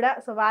మీరు కూడా.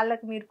 సో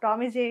వాళ్ళకి మీరు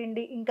ప్రామిస్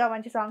చేయండి ఇంకా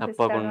మంచి సాంగ్స్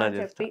ఇస్తాను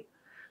అని చెప్పి.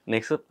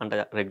 నెక్స్ట్ అంటే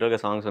రెగ్యులర్ గా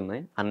సాంగ్స్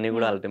ఉన్నాయి, అన్ని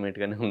కూడా అల్టిమేట్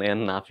గానే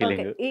ఉన్నాయని నా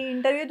ఫీలింగ్. ఈ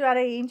ఇంటర్వ్యూ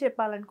ద్వారా ఏం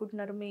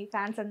చెప్పాలనుకుంటున్నారు మీ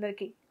ఫ్యాన్స్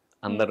అందరికి?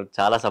 అందరూ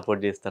చాలా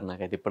సపోర్ట్ చేస్తారు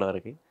నాకైతే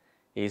ఇప్పటివరకు.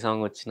 ఏ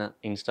సాంగ్ వచ్చినా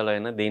ఇన్స్టాలో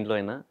అయినా దేంట్లో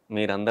అయినా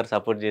మీరు అందరు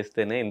సపోర్ట్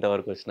చేస్తేనే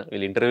ఇంతవరకు వచ్చిన.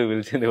 వీళ్ళు ఇంటర్వ్యూ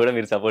పిలిచింది కూడా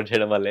మీరు సపోర్ట్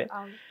చేయడం వల్లే.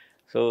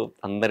 సో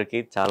అందరికీ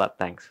చాలా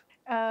థ్యాంక్స్.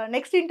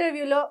 నెక్స్ట్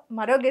ఇంటర్వ్యూలో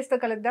మరో గెస్ట్ తో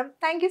కలుద్దాం.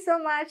 Thank you so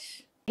much.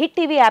 Hit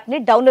TV app ని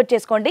డౌన్లోడ్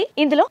చేసుకోండి.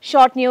 ఇందులో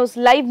short news,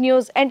 live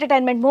news,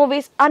 entertainment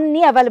movies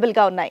అన్ని అవైలబుల్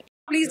గా ఉన్నాయి.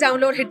 Please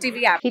download hit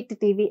TV app.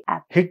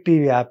 Hit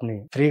TV app ని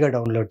ఫ్రీగా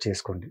డౌన్లోడ్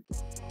చేసుకోండి.